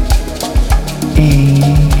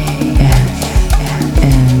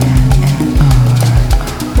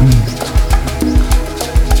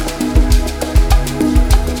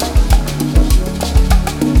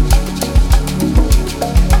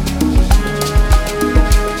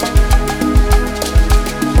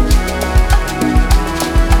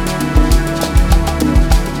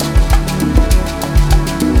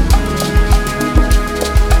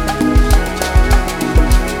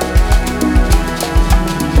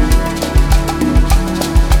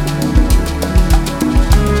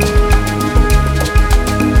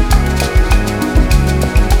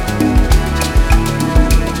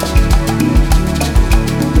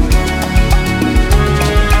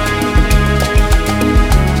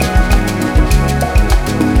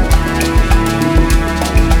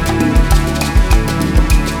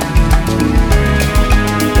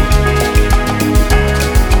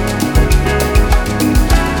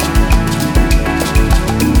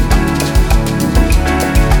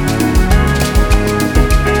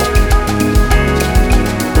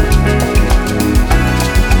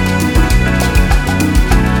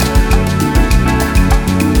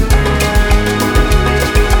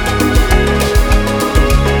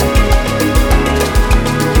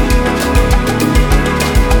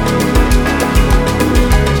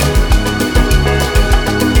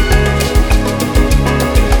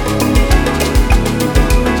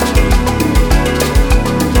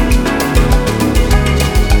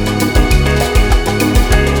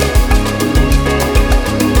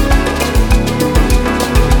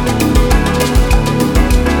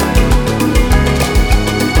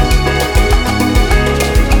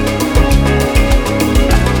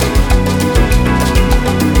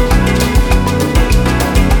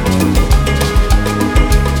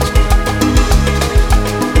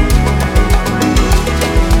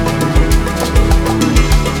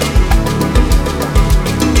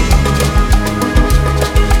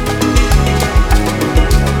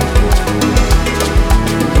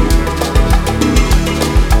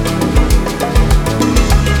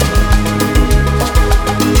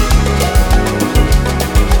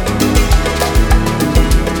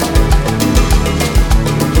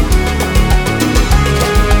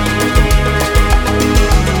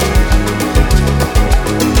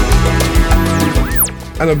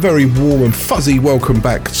 And a very warm and fuzzy welcome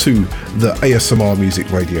back to the ASMR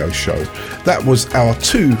Music Radio Show. That was our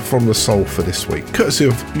 2 from the soul for this week, courtesy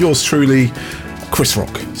of yours truly, Chris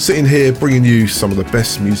Rock, sitting here bringing you some of the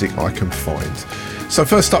best music I can find. So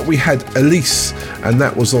first up we had Elise, and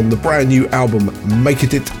that was on the brand new album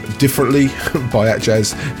Making It Differently by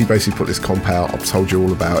Atjazz. He basically put this comp out, I've told you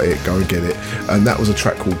all about it, go and get it. And that was a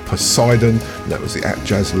track called Poseidon, and that was the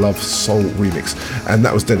Atjazz Love Soul remix. And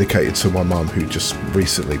that was dedicated to my mum, who just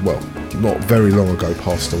recently, well, not very long ago,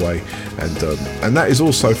 passed away. And that is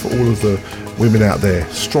also for all of the women out there,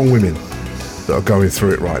 strong women that are going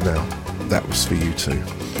through it right now. That was for you too.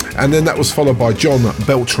 And then that was followed by John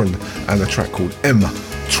Beltran and a track called M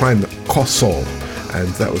Trancoso, and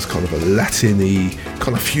that was kind of a Latin-y,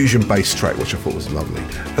 kind of fusion-based track, which I thought was lovely.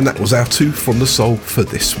 And that was our 2 from the soul for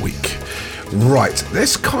this week. Right,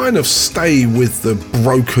 let's kind of stay with the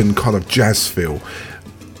broken kind of jazz feel.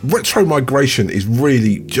 Retro Migration is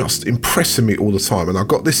really just impressing me all the time, and I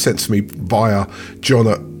got this sent to me via John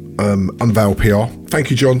at Unveil PR.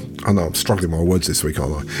 Thank you, John. I know I'm struggling with my words this week,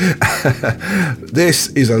 aren't I? This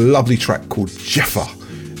is a lovely track called Jeffa,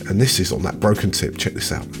 and this is on that broken tip. Check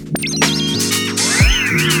this out.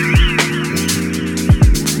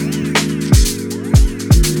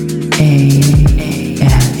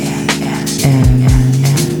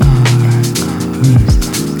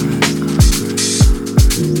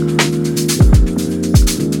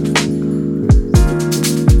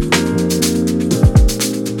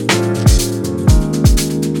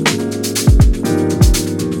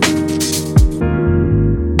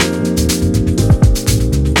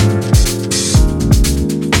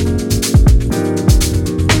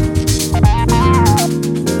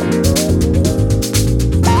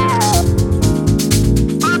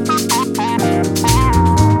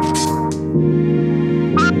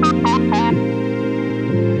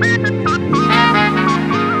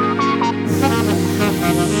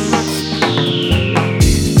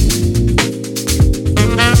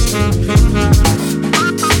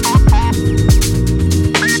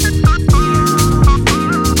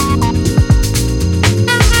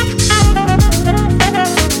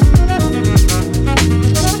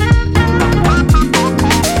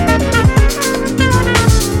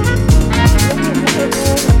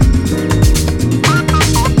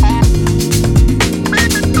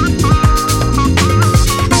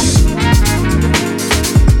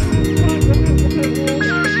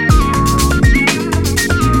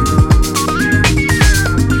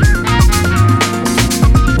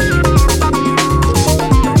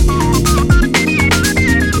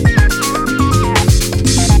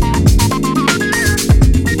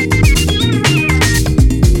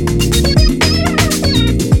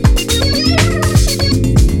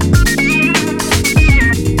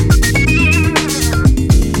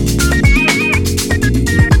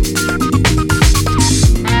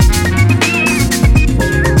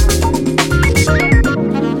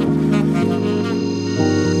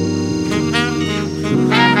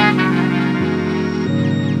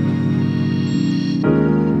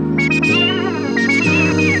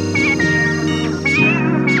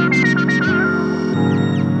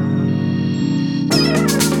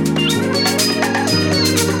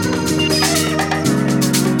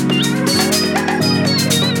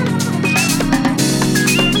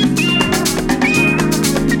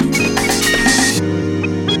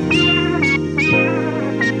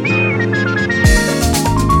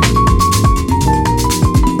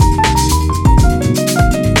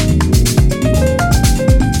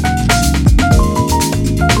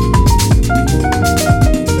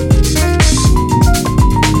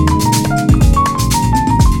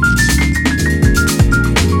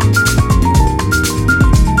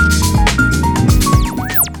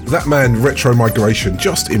 That man, Retro Migration,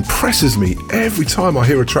 just impresses me every time I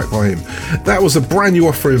hear a track by him. That was a brand new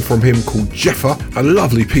offering from him called Jeffa, a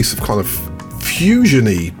lovely piece of kind of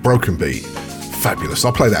fusion-y broken beat. Fabulous.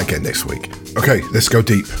 I'll play that again next week. Okay, let's go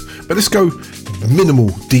deep. But let's go minimal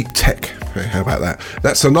deep tech. How about that?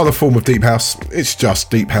 That's another form of deep house. It's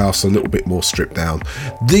just deep house, a little bit more stripped down.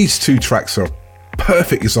 These two tracks are a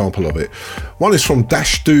perfect example of it. One is from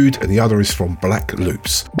Dash Dude and the other is from Black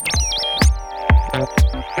Loops.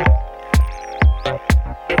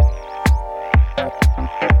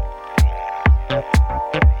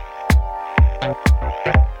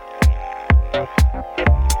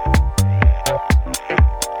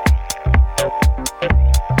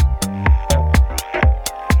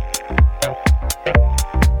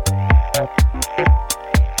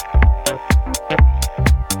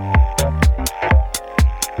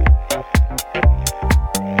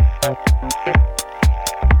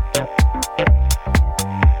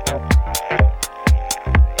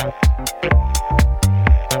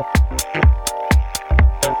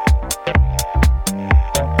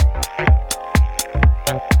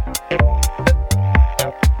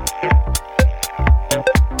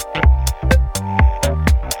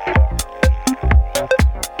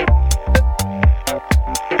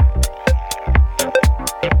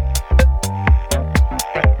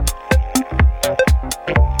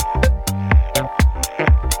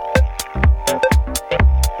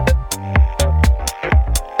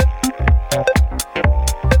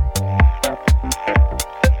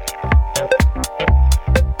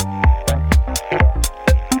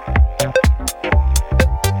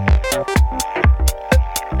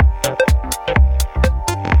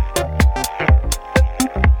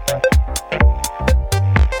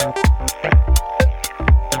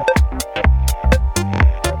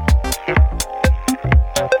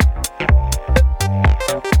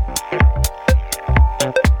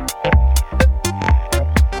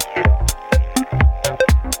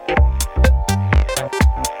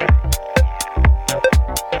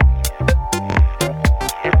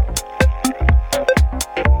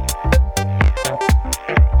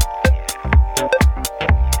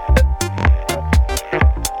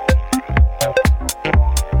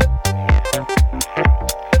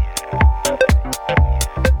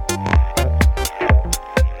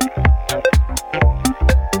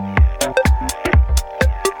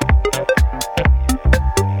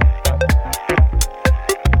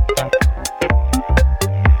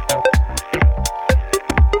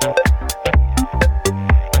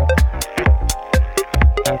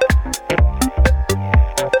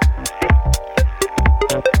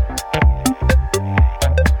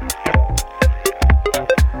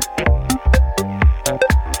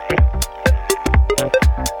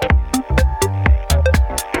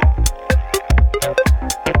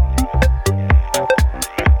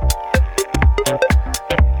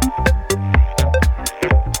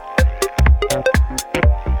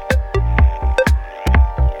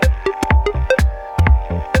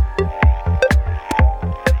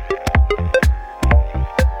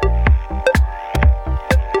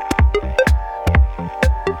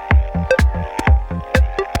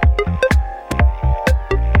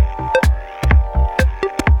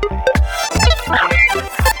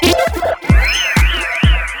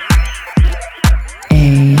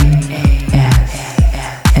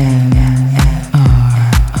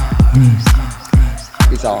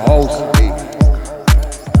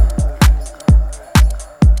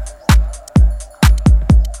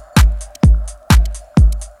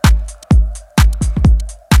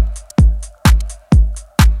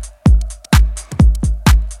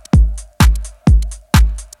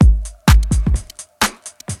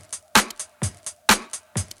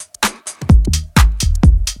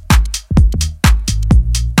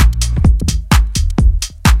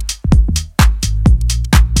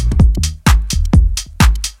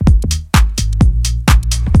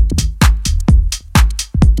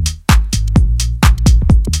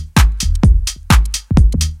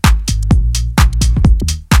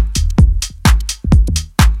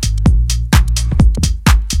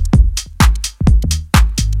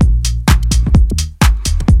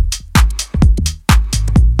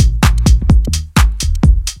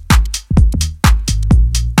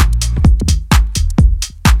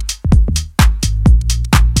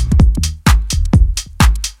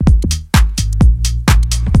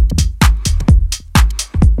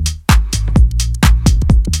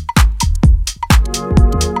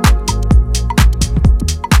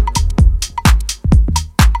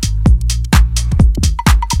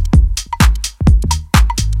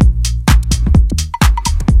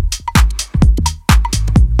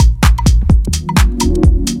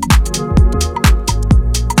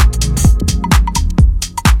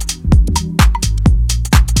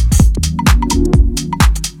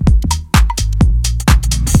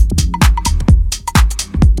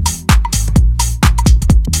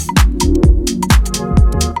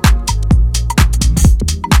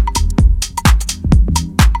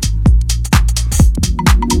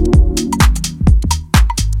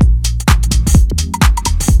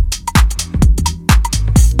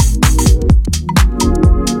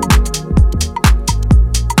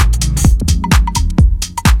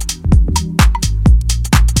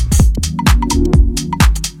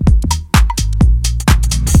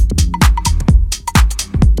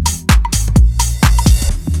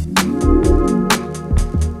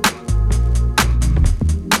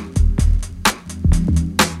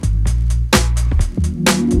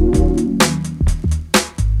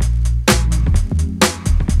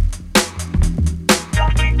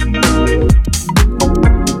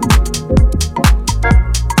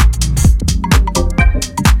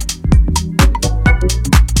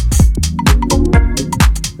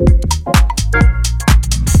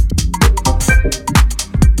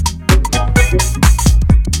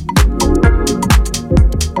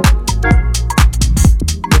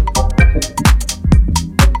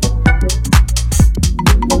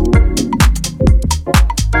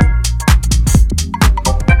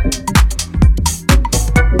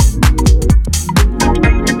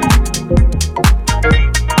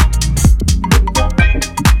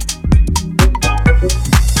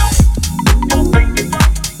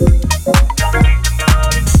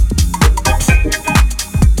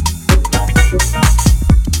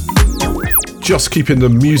 just keeping the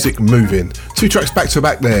music moving. 2 tracks back to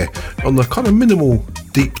back there on the kind of minimal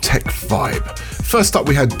deep tech vibe. First up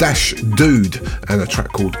we had Dash Dude and a track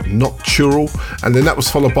called Noctural, and then that was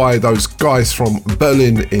followed by those guys from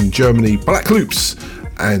Berlin in Germany, Black Loops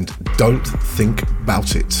and Don't Think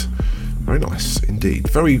About It. Very nice indeed,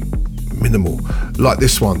 very minimal like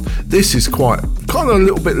this one. This is quite kind of a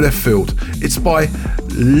little bit left field. It's by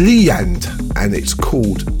Leand and it's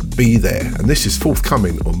called Be There, and this is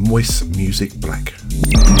forthcoming on Moist Music Black.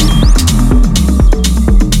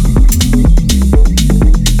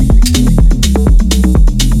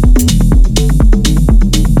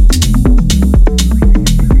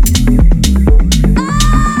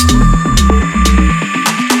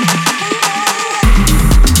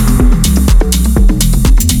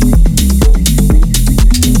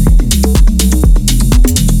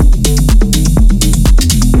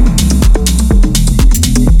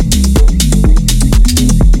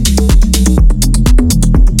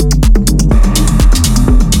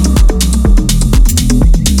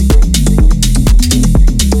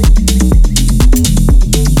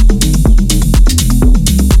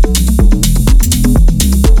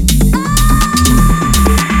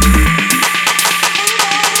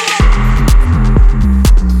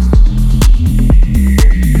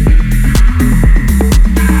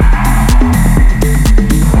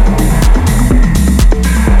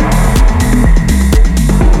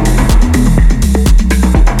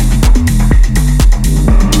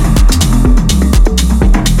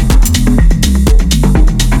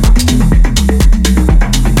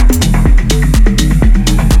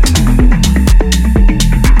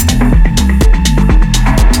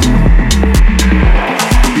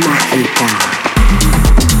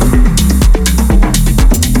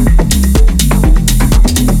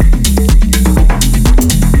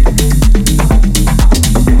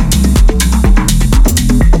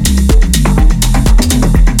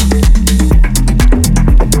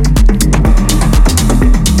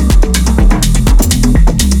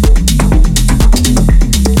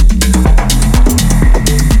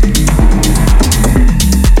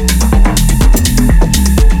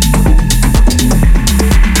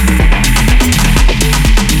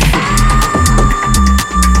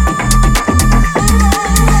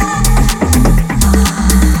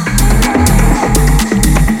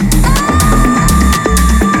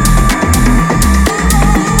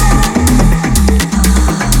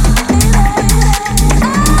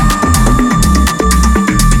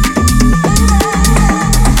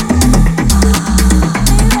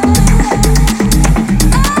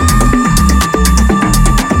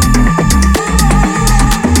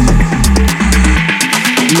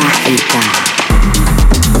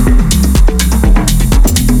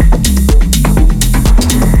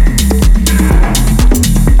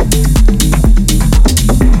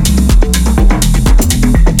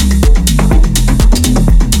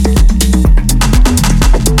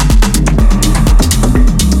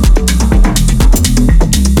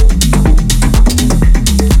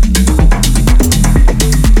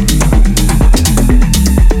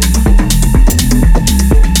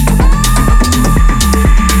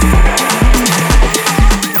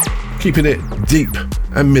 Keeping it deep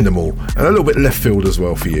and minimal and a little bit left field as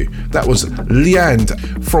well for you. That was Leand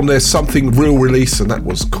from their Something Real release, and that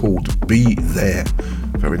was called Be There.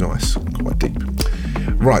 Very nice, quite deep.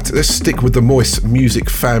 Right, let's stick with the Moist Music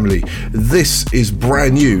family. This is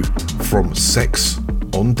brand new from Sex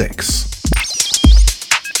on Decks.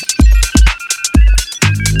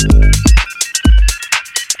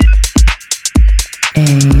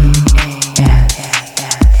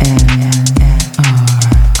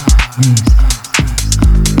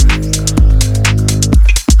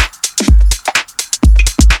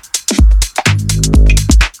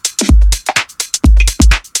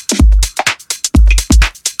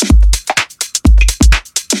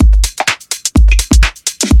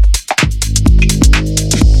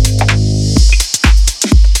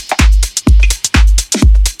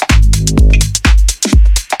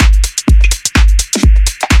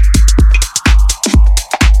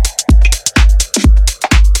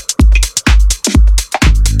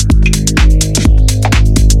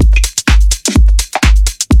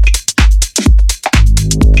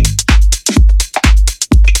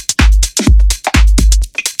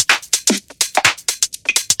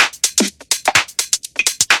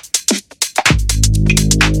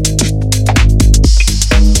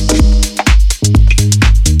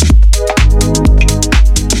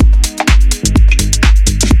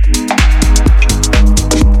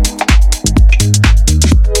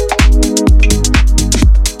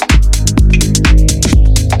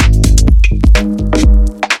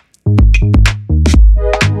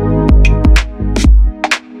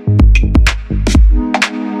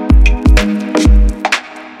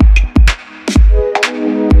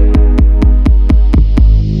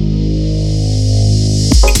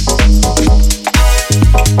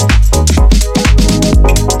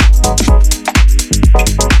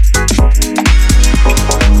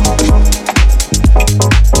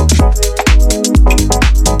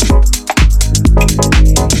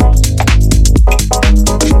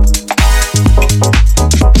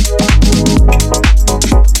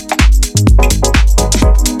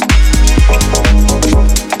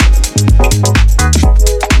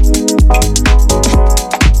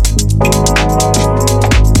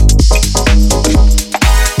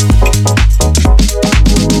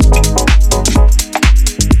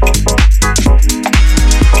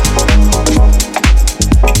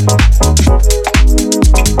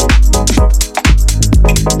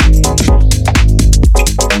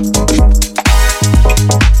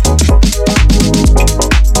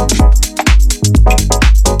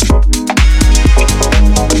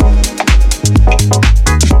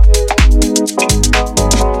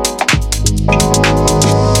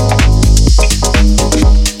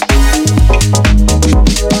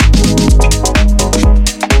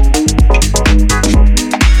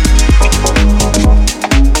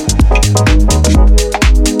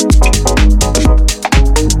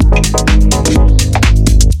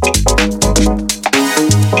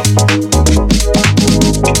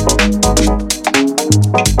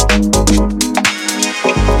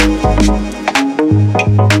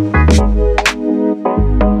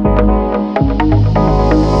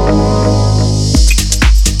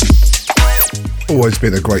 always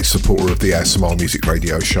been a great supporter of the ASMR Music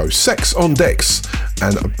Radio Show. Sex on Decks,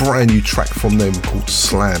 and a brand new track from them called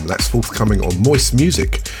Slam. That's forthcoming on Moist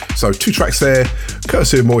Music. So 2 tracks there,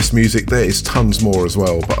 courtesy of Moist Music. There is tons more as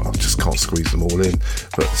well, but I just can't squeeze them all in.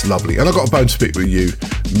 But it's lovely. And I got a bone to pick with you,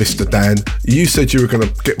 Mr. Dan. You said you were going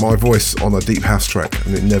to get my voice on a deep house track,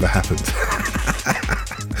 and it never happened.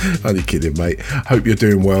 Only kidding, mate. Hope you're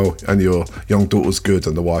doing well, and your young daughter's good,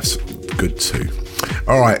 and the wife's good too.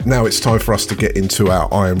 All right, now it's time for us to get into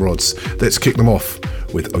our iron rods. Let's kick them off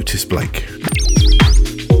with Otis Blake.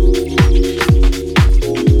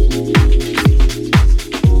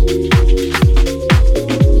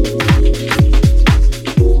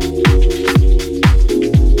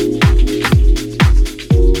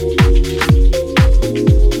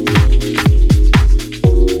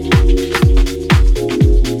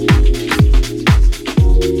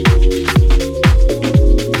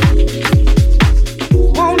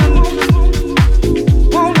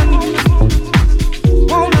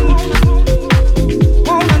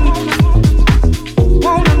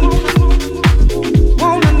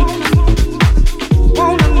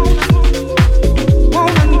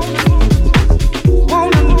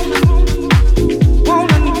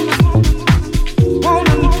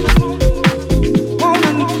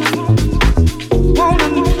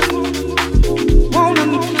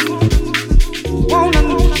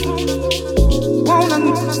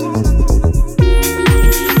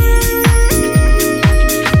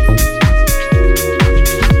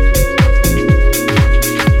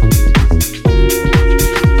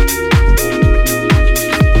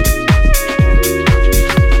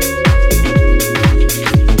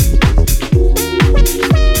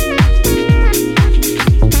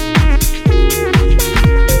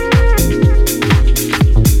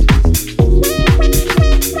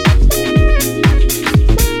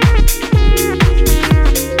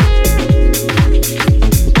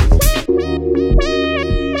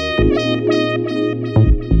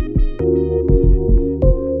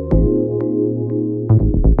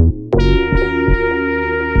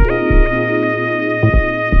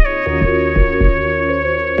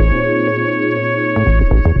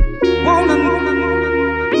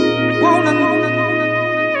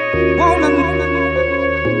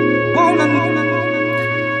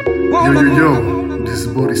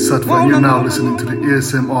 Listening to the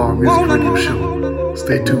ASMR Music Radio Show.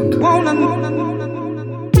 Stay tuned.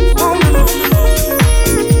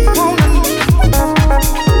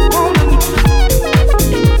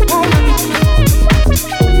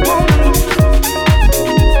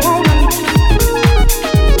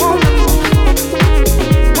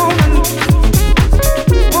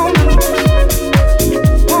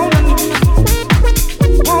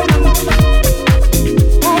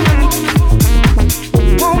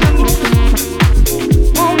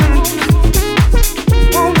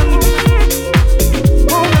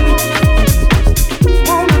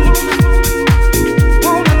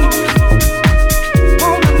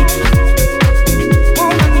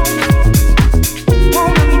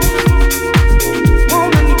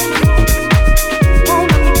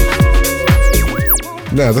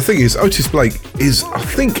 Now, the thing is, Otis Blake is, I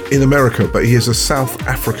think, in America, but he is a South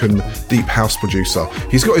African deep house producer.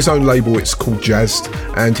 He's got his own label, it's called Jazzed,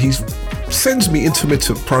 and he sends me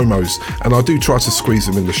intermittent promos, and I do try to squeeze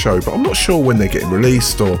them in the show, but I'm not sure when they're getting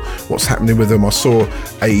released or what's happening with them. I saw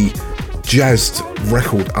a Jazzed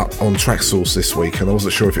record up on Traxsource this week, and I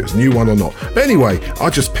wasn't sure if it was a new one or not. But anyway,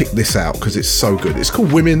 I just picked this out because it's so good. It's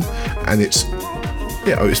called Women, and it's,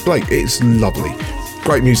 Otis Blake. It's lovely.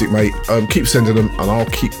 Great music, mate. Keep sending them and I'll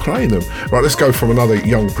keep playing them. Right, let's go from another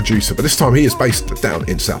young producer, but this time he is based down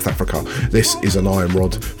in South Africa. This is an Iron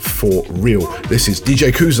Rod for real. This is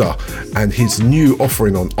DJ Kuza and his new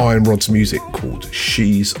offering on Iron Rod's music called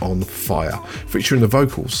She's on Fire, featuring the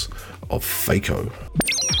vocals of Fako.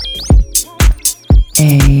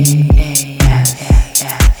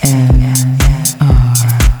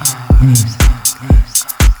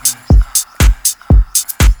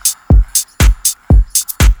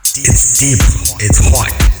 It's deep, it's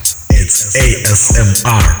hot, it's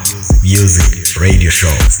ASMR Music Radio Show.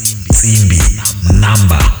 Simbi,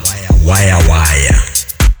 Namba, Waya Waya.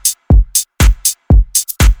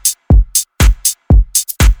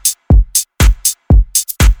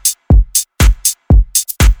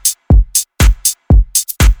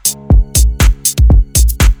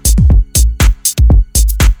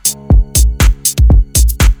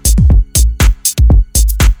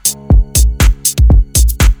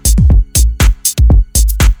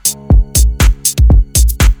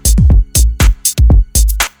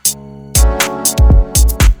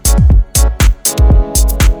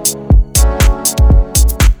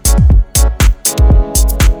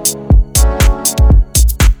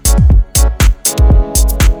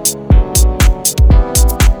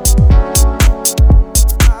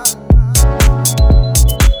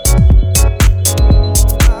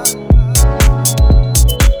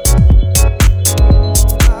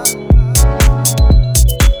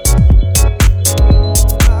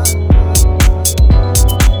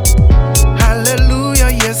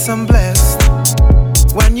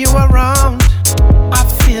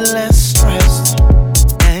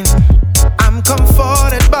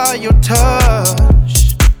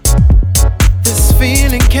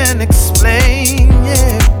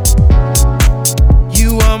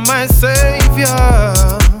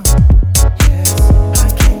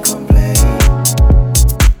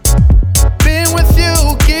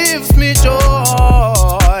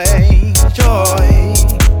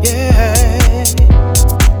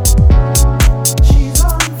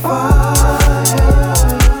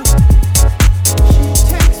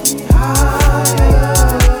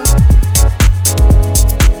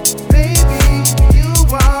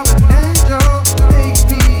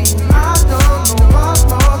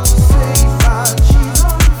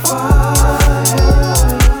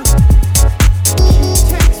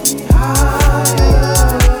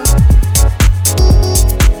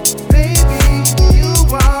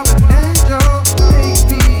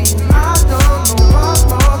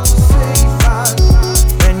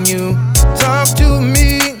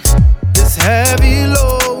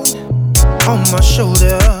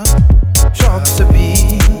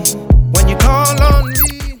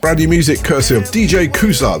 new music courtesy of DJ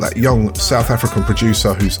Kuza, that young South African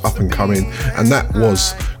producer who's up and coming, and that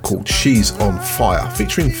was called She's on Fire,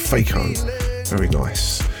 featuring Faco. Very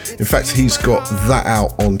nice. In fact, he's got that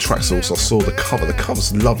out on Traxsource. I saw the cover. The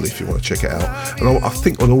cover's lovely if you want to check it out. And I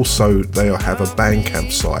think also they have a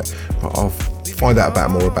Bandcamp site, but I'll find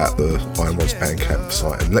out more about the Iron Rods Bandcamp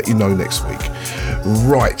site and let you know next week.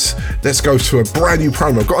 Right, let's go to a brand new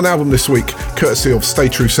promo. I've got an album this week courtesy of Stay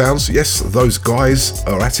True Sounds. Yes, those guys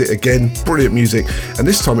are at it again. Brilliant music, and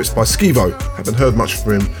this time it's by Skivo. Haven't heard much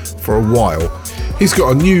from him for a while. He's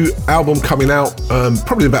got a new album coming out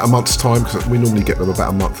probably about a month's time, because we normally get them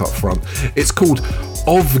about a month up front. It's called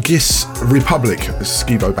Ovgis Republic,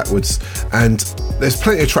 Skivo backwards, and there's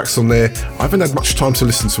plenty of tracks on there. I haven't had much time to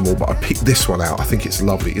listen to them all, but I picked this one out. I think it's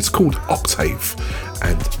lovely. It's called Octave,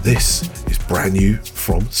 and this is brand new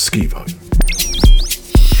from Skivo.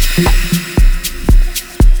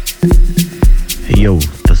 Hey yo,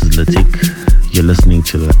 this is Latik. You're listening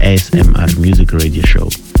to the ASMR Music Radio Show.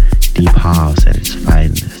 Deep house at its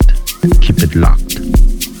finest. Keep it locked.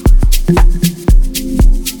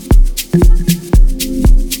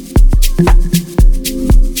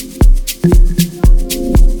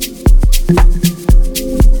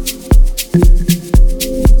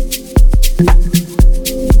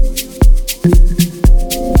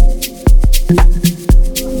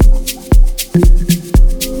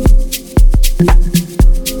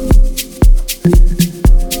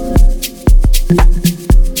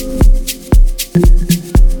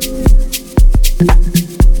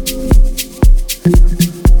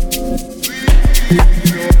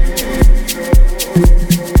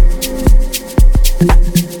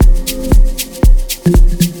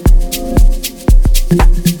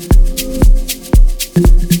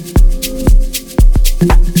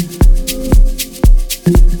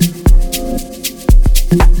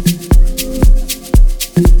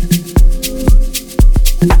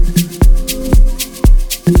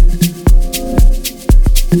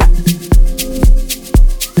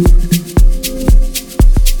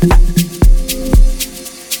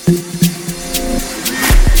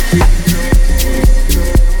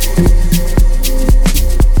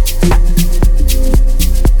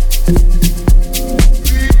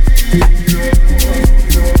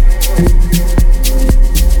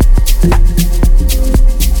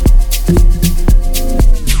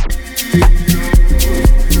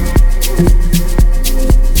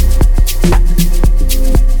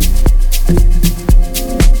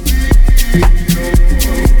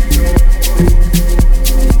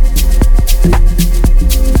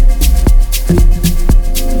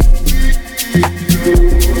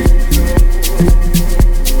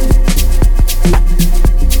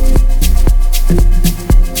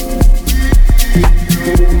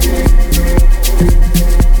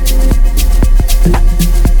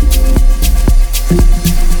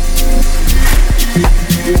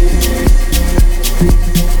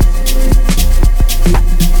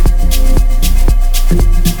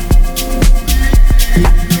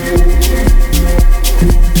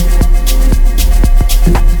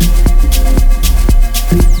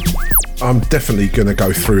 Definitely going to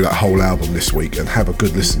go through that whole album this week and have a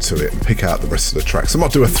good listen to it and pick out the rest of the tracks. I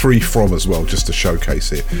might do a 3 from as well, just to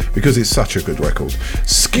showcase it, because it's such a good record.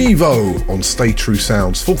 Skivo on Stay True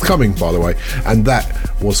Sounds, forthcoming by the way, and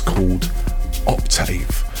that was called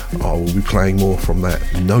Octave. I will be playing more from that,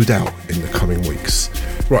 no doubt, in the coming weeks.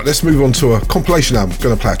 Right, let's move on to a compilation album. I'm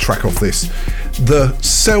going to play a track off this. The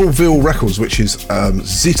Selville Records, which is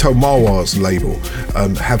Zito Marwa's label,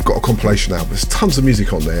 have got a compilation album. There's tons of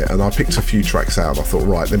music on there, and I picked a few tracks out. I thought,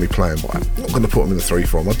 right, let me play them, but I'm not going to put them in the 3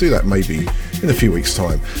 from. I'll do that maybe in a few weeks'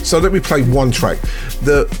 time. So let me play one track.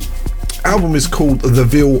 The album is called The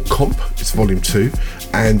Ville Comp. It's volume 2,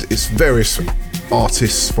 and it's various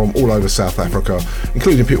artists from all over South Africa,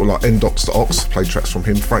 including people like Ndox the Ox, played tracks from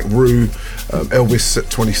him, Frank Roo, Elvis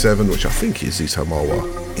 27, which I think is Zito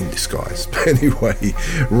Marwa in disguise. But anyway,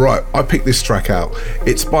 right, I picked this track out.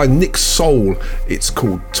 It's by Nick Soul. It's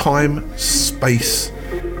called Time, Space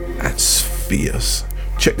and Spheres.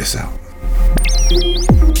 Check this out.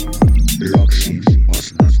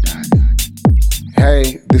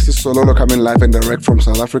 Hey, this is Sololo coming live and direct from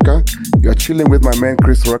South Africa. You're chilling with my man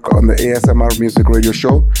Chris Rock on the ASMR Music Radio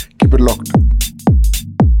Show. Keep it locked.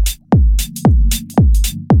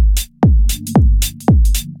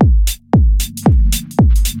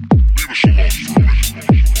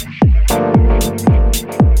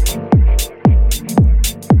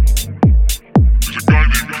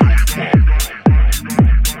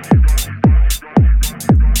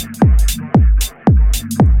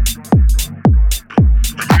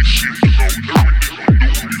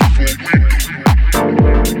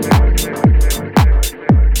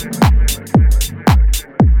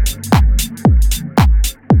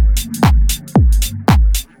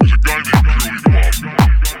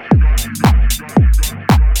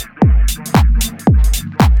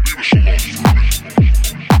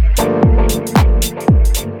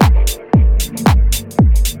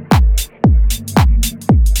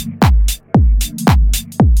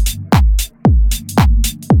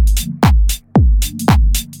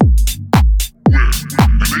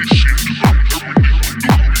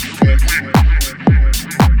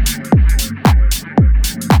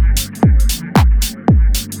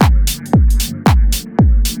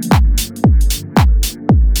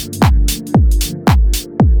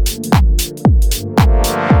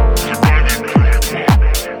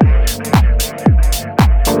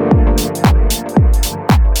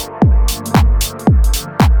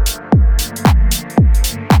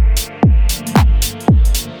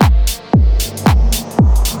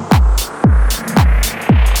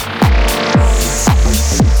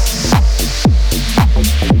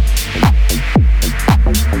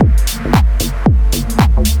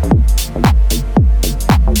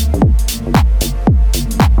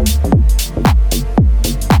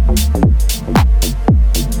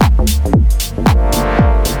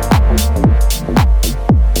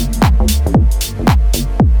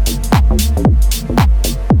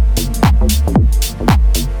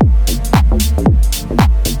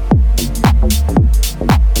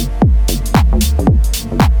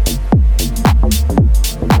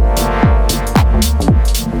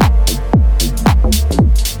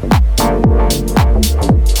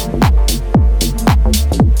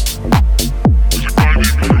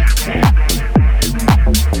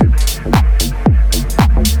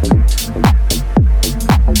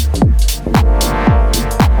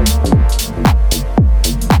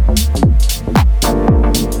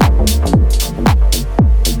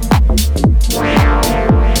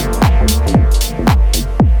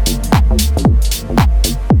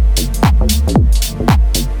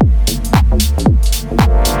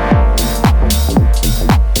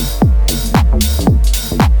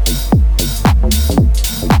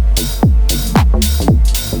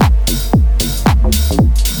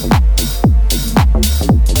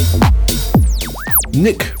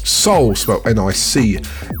 Nick Soul, spelled Nicoule.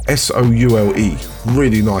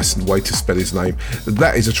 Really nice way to spell his name.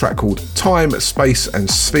 That is a track called Time, Space and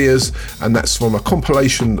Spheres, and that's from a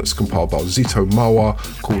compilation that's compiled by Zito Mawa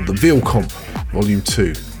called The Veal Comp, Volume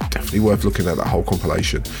 2. Definitely worth looking at that whole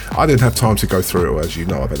compilation. I didn't have time to go through it, as you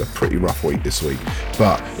know. I've had a pretty rough week this week,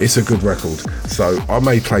 but it's a good record, so I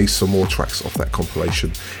may play some more tracks off that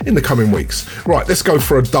compilation in the coming weeks. Right, let's go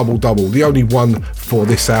for a double, the only one for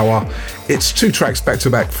this hour. It's 2 tracks back to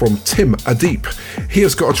back from Tim Adeep. He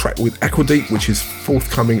has got a track with Aquadeep, which is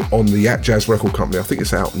forthcoming on the Atjazz Record Company. I think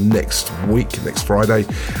it's out next week, next Friday,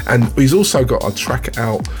 and he's also got a track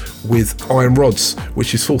out with Iron Rods,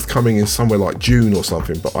 which is forthcoming in somewhere like June or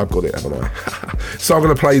something, but I've got it, haven't I? So I'm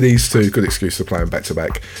going to play these 2. Good excuse to play them back to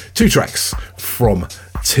back. 2 tracks from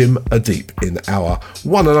Tim Adeep in our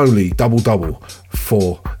one and only double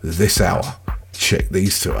for this hour. Check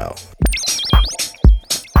these 2 out.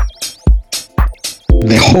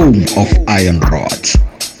 The home of Iron Rods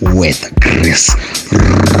with Chris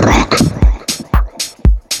Rock.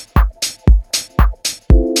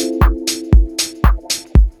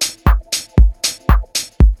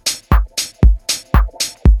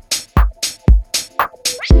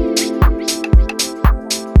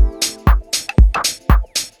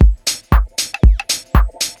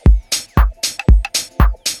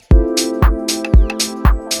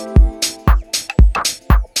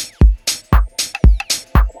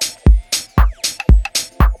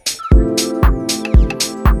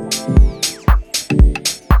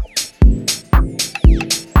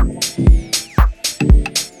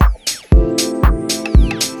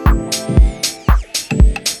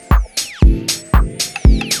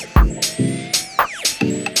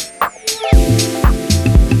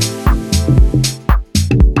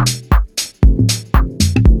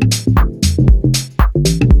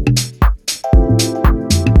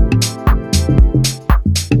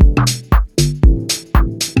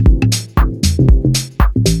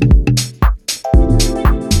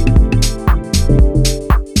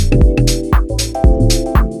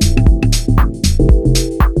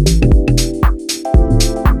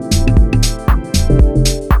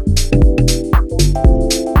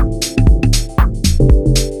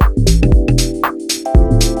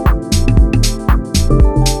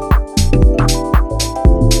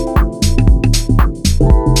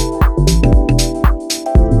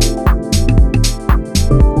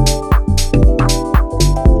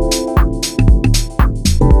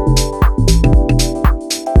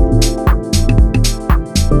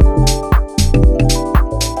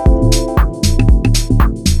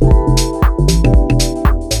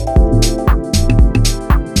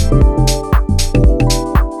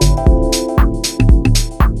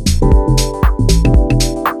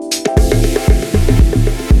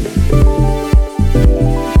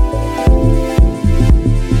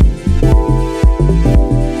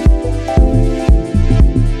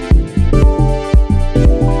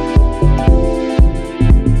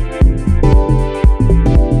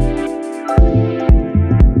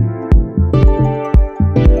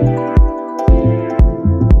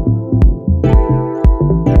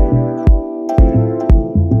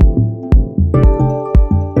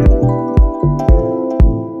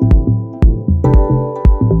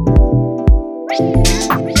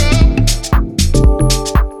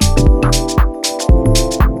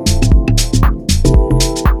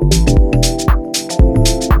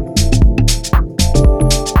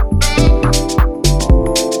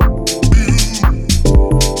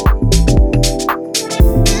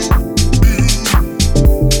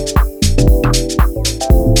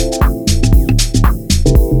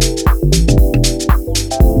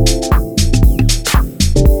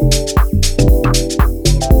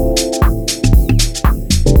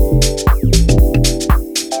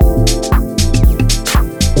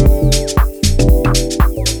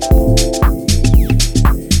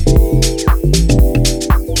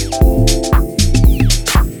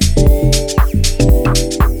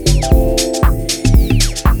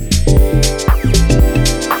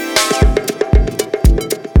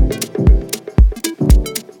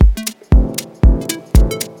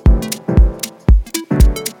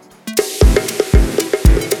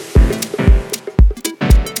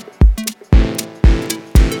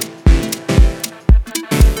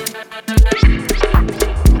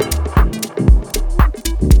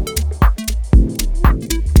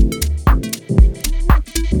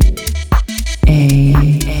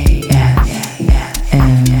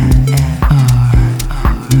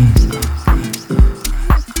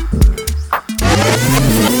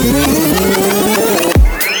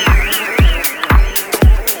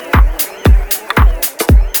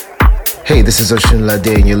 Hey, this is Ocean Lade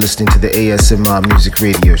and you're listening to the ASMR Music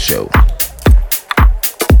Radio Show.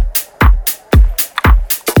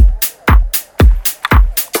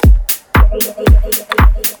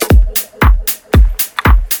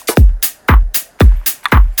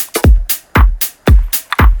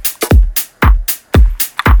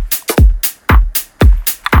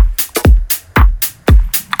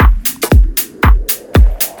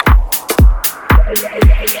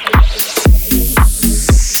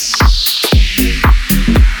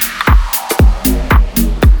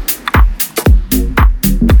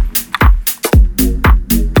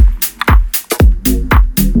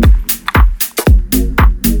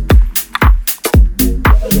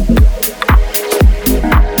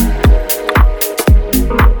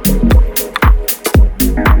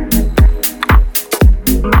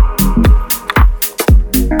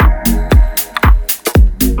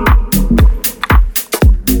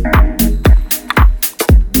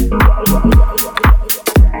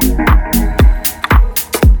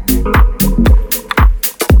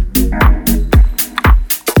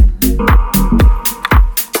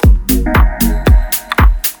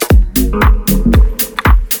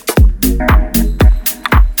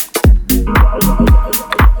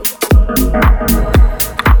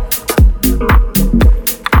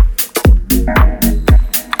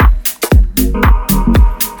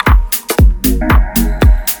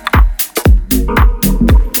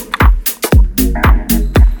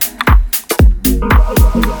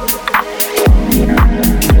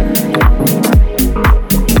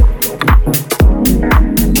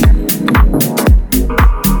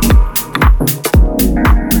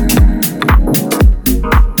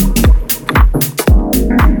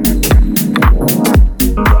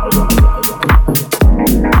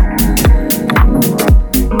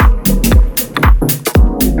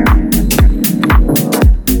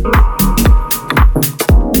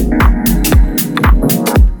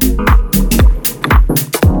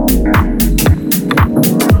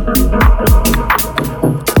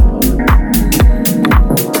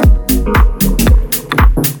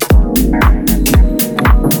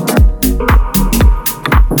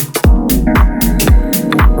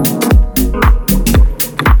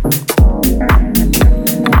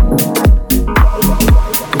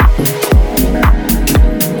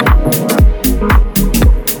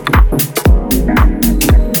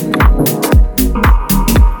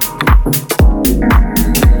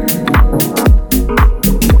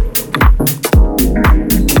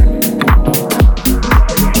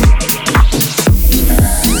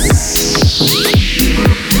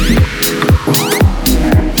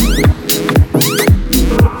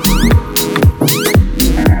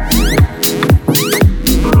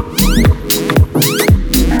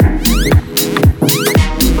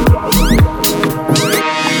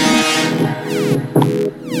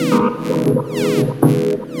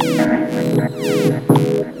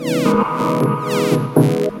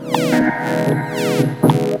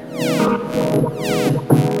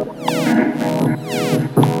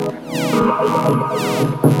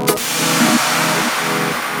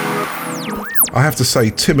 I have to say,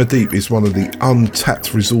 Timmer Deep is one of the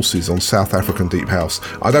untapped resources on South African Deep House.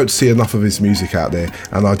 I don't see enough of his music out there,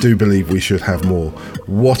 and I do believe we should have more.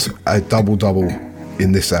 What a double-double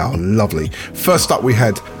in this hour. Lovely. First up, we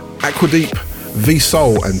had Aquadeep,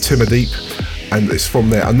 V-Soul and Timmer Deep, and it's from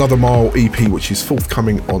their Another Mile EP, which is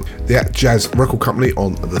forthcoming on the At Jazz record company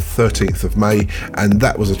on the 13th of May, and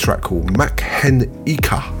that was a track called Mac Hen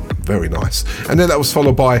Ika. Very nice. And then that was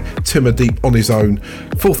followed by Timmer Deep on his own,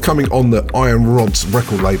 forthcoming on the Iron Rods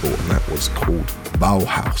record label, and that was called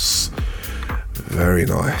Bauhaus. Very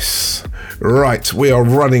nice. Right, we are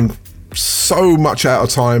running so much out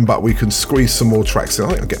of time, but we can squeeze some more tracks in. I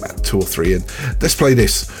think I'll get about 2 or 3 in. Let's play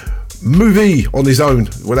this. Movie on his own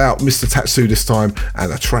without Mr. Tatsu this time,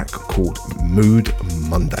 and a track called Mood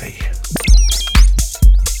Monday.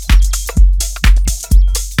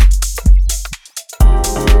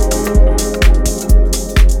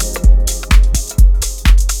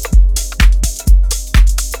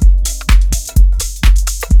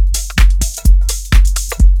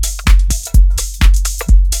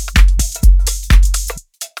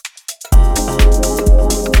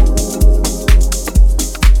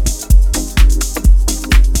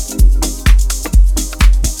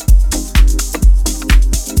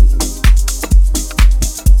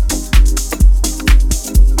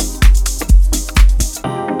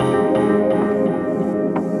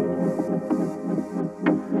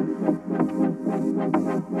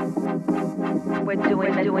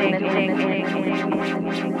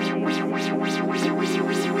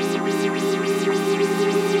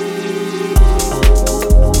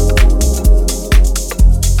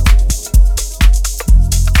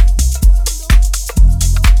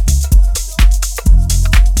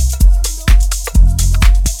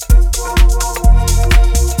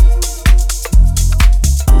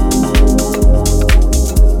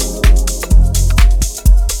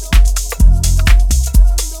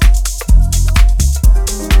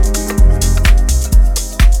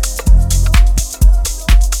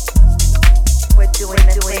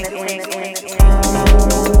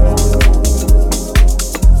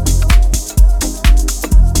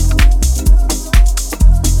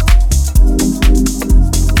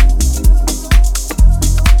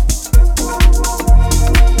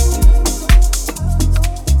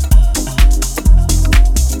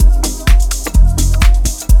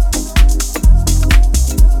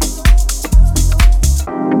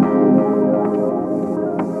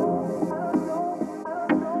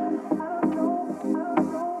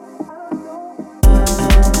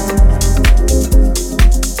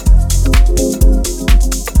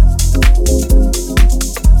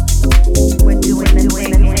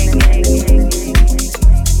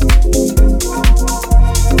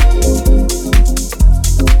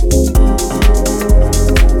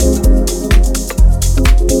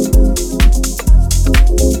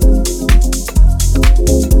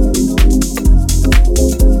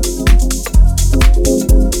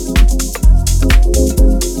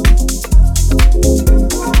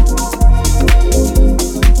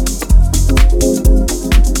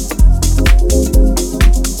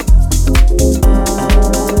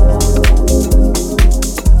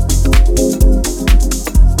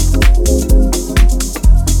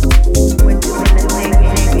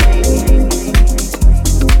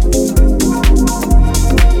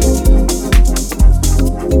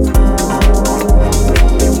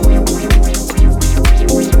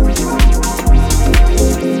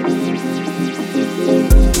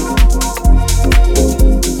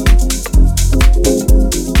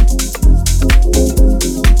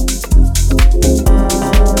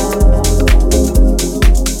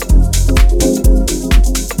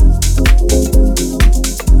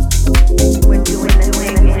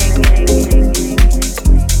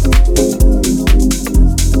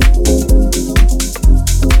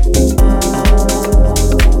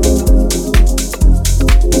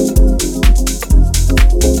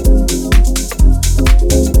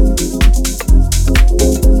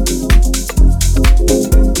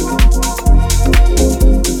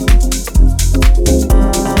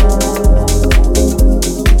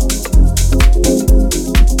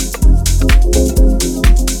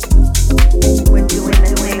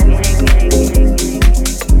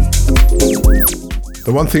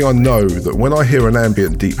 The one thing I know that when I hear an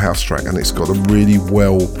ambient deep house track and it's got a really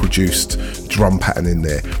well produced drum pattern in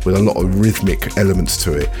there with a lot of rhythmic elements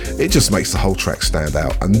to it, it just makes the whole track stand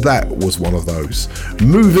out, and that was one of those.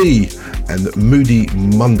 Movie and Moody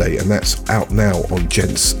Monday, and that's out now on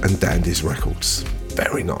Gents and Dandies Records.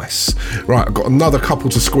 Very nice. Right, I've got another couple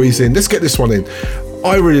to squeeze in. Let's get this one in.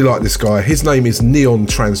 I really like this guy. His name is Neon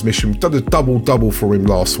Transmission. We've done a double for him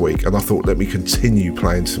last week, and I thought let me continue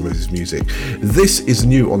playing some of his music. This is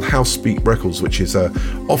new on Housebeat Records, which is an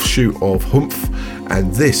offshoot of Humph,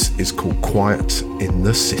 and this is called Quiet in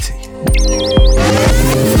the City.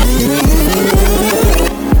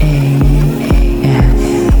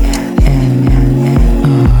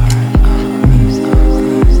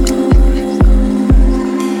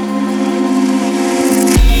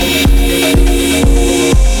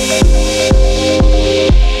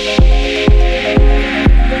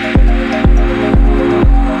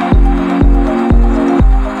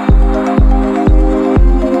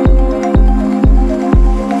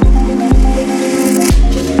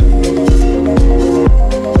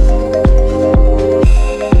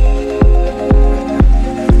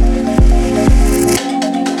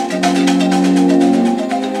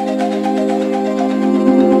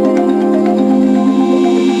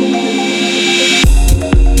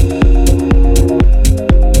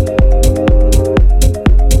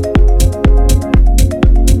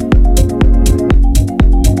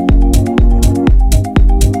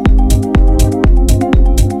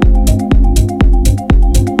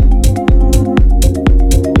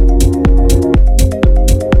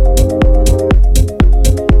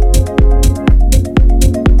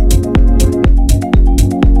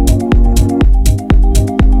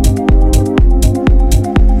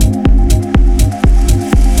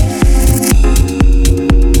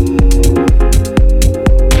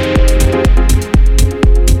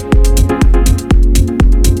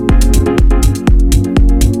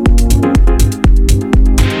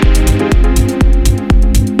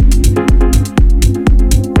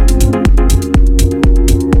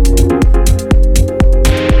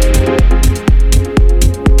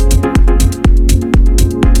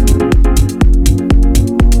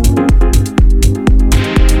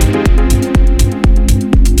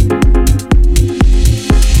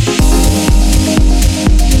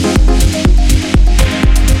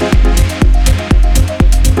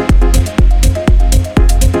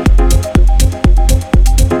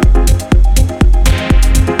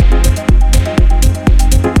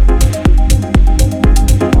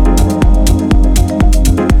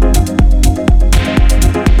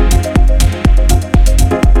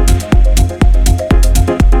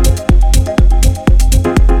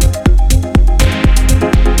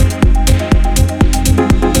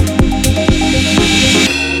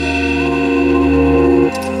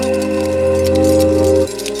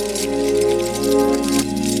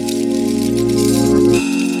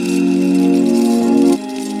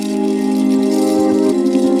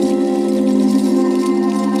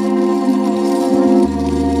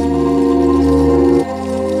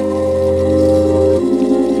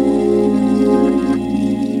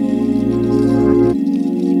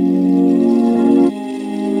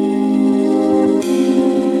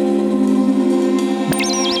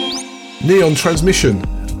 Neon Transmission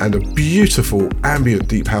and a beautiful ambient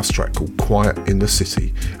deep house track called Quiet in the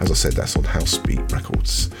City. As I said, that's on Housebeat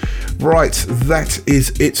Records. Right, that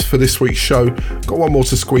is it for this week's show. Got one more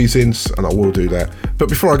to squeeze in, and I will do that. But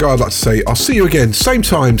before I go, I'd like to say I'll see you again, same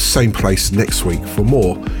time, same place next week for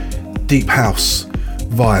more deep house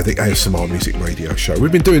via the ASMR Music Radio Show.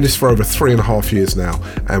 We've been doing this for over 3.5 years now,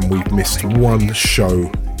 and we've missed one show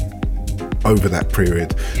over that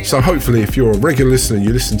period. So hopefully if you're a regular listener,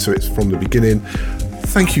 you listen to it from the beginning,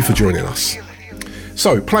 thank you for joining us.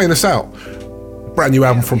 So playing us out, brand new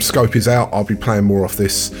album from Scope is out. I'll be playing more of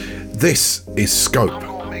this. This is Scope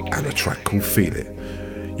and a track called Feel It.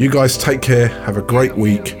 You guys take care, have a great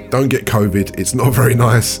week, don't get COVID, it's not very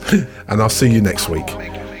nice, and I'll see you next week.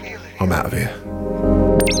 I'm out of here.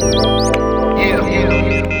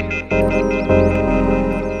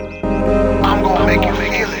 I'm gonna make you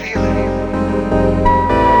feel it.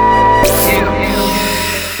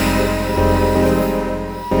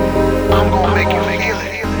 I'm gonna make you feel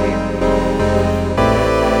it.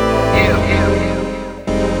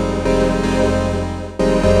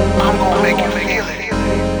 I'm gonna make you feel it.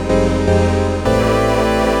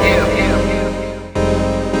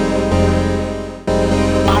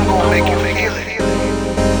 I'm gonna make you feel it.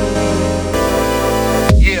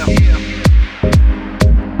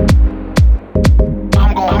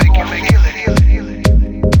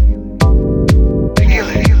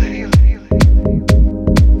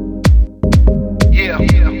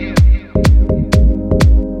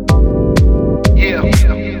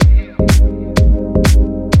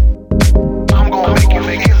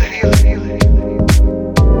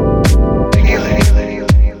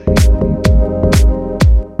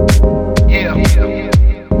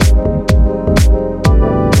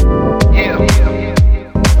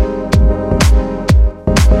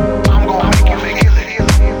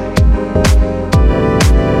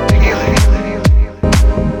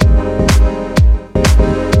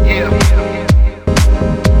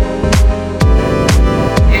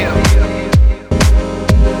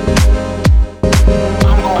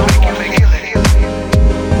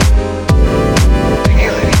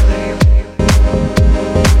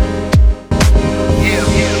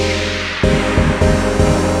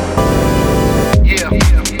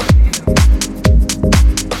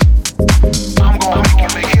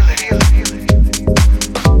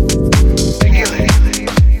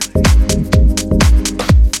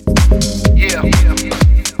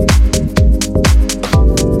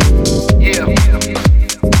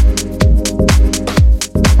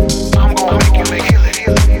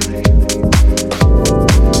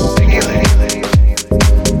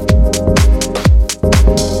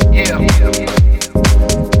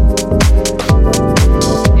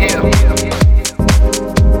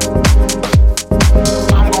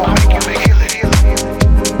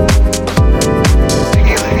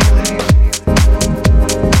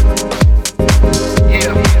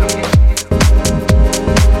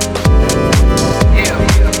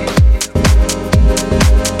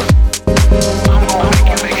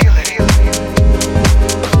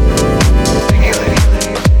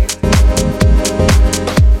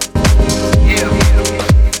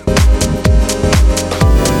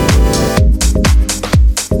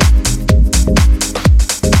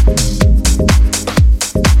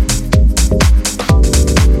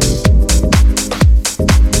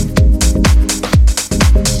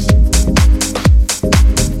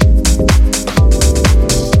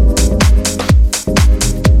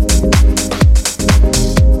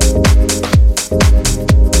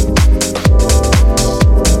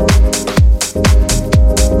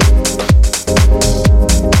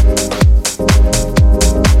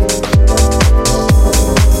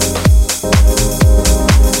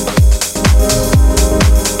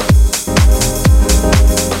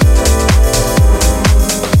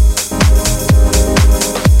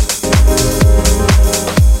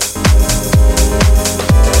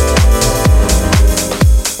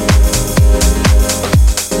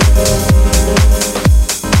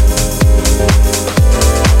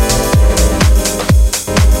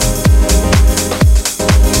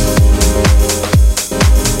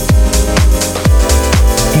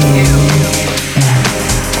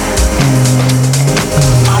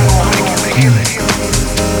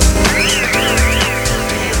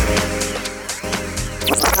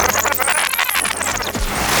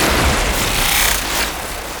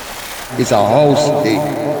 is a house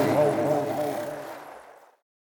thing.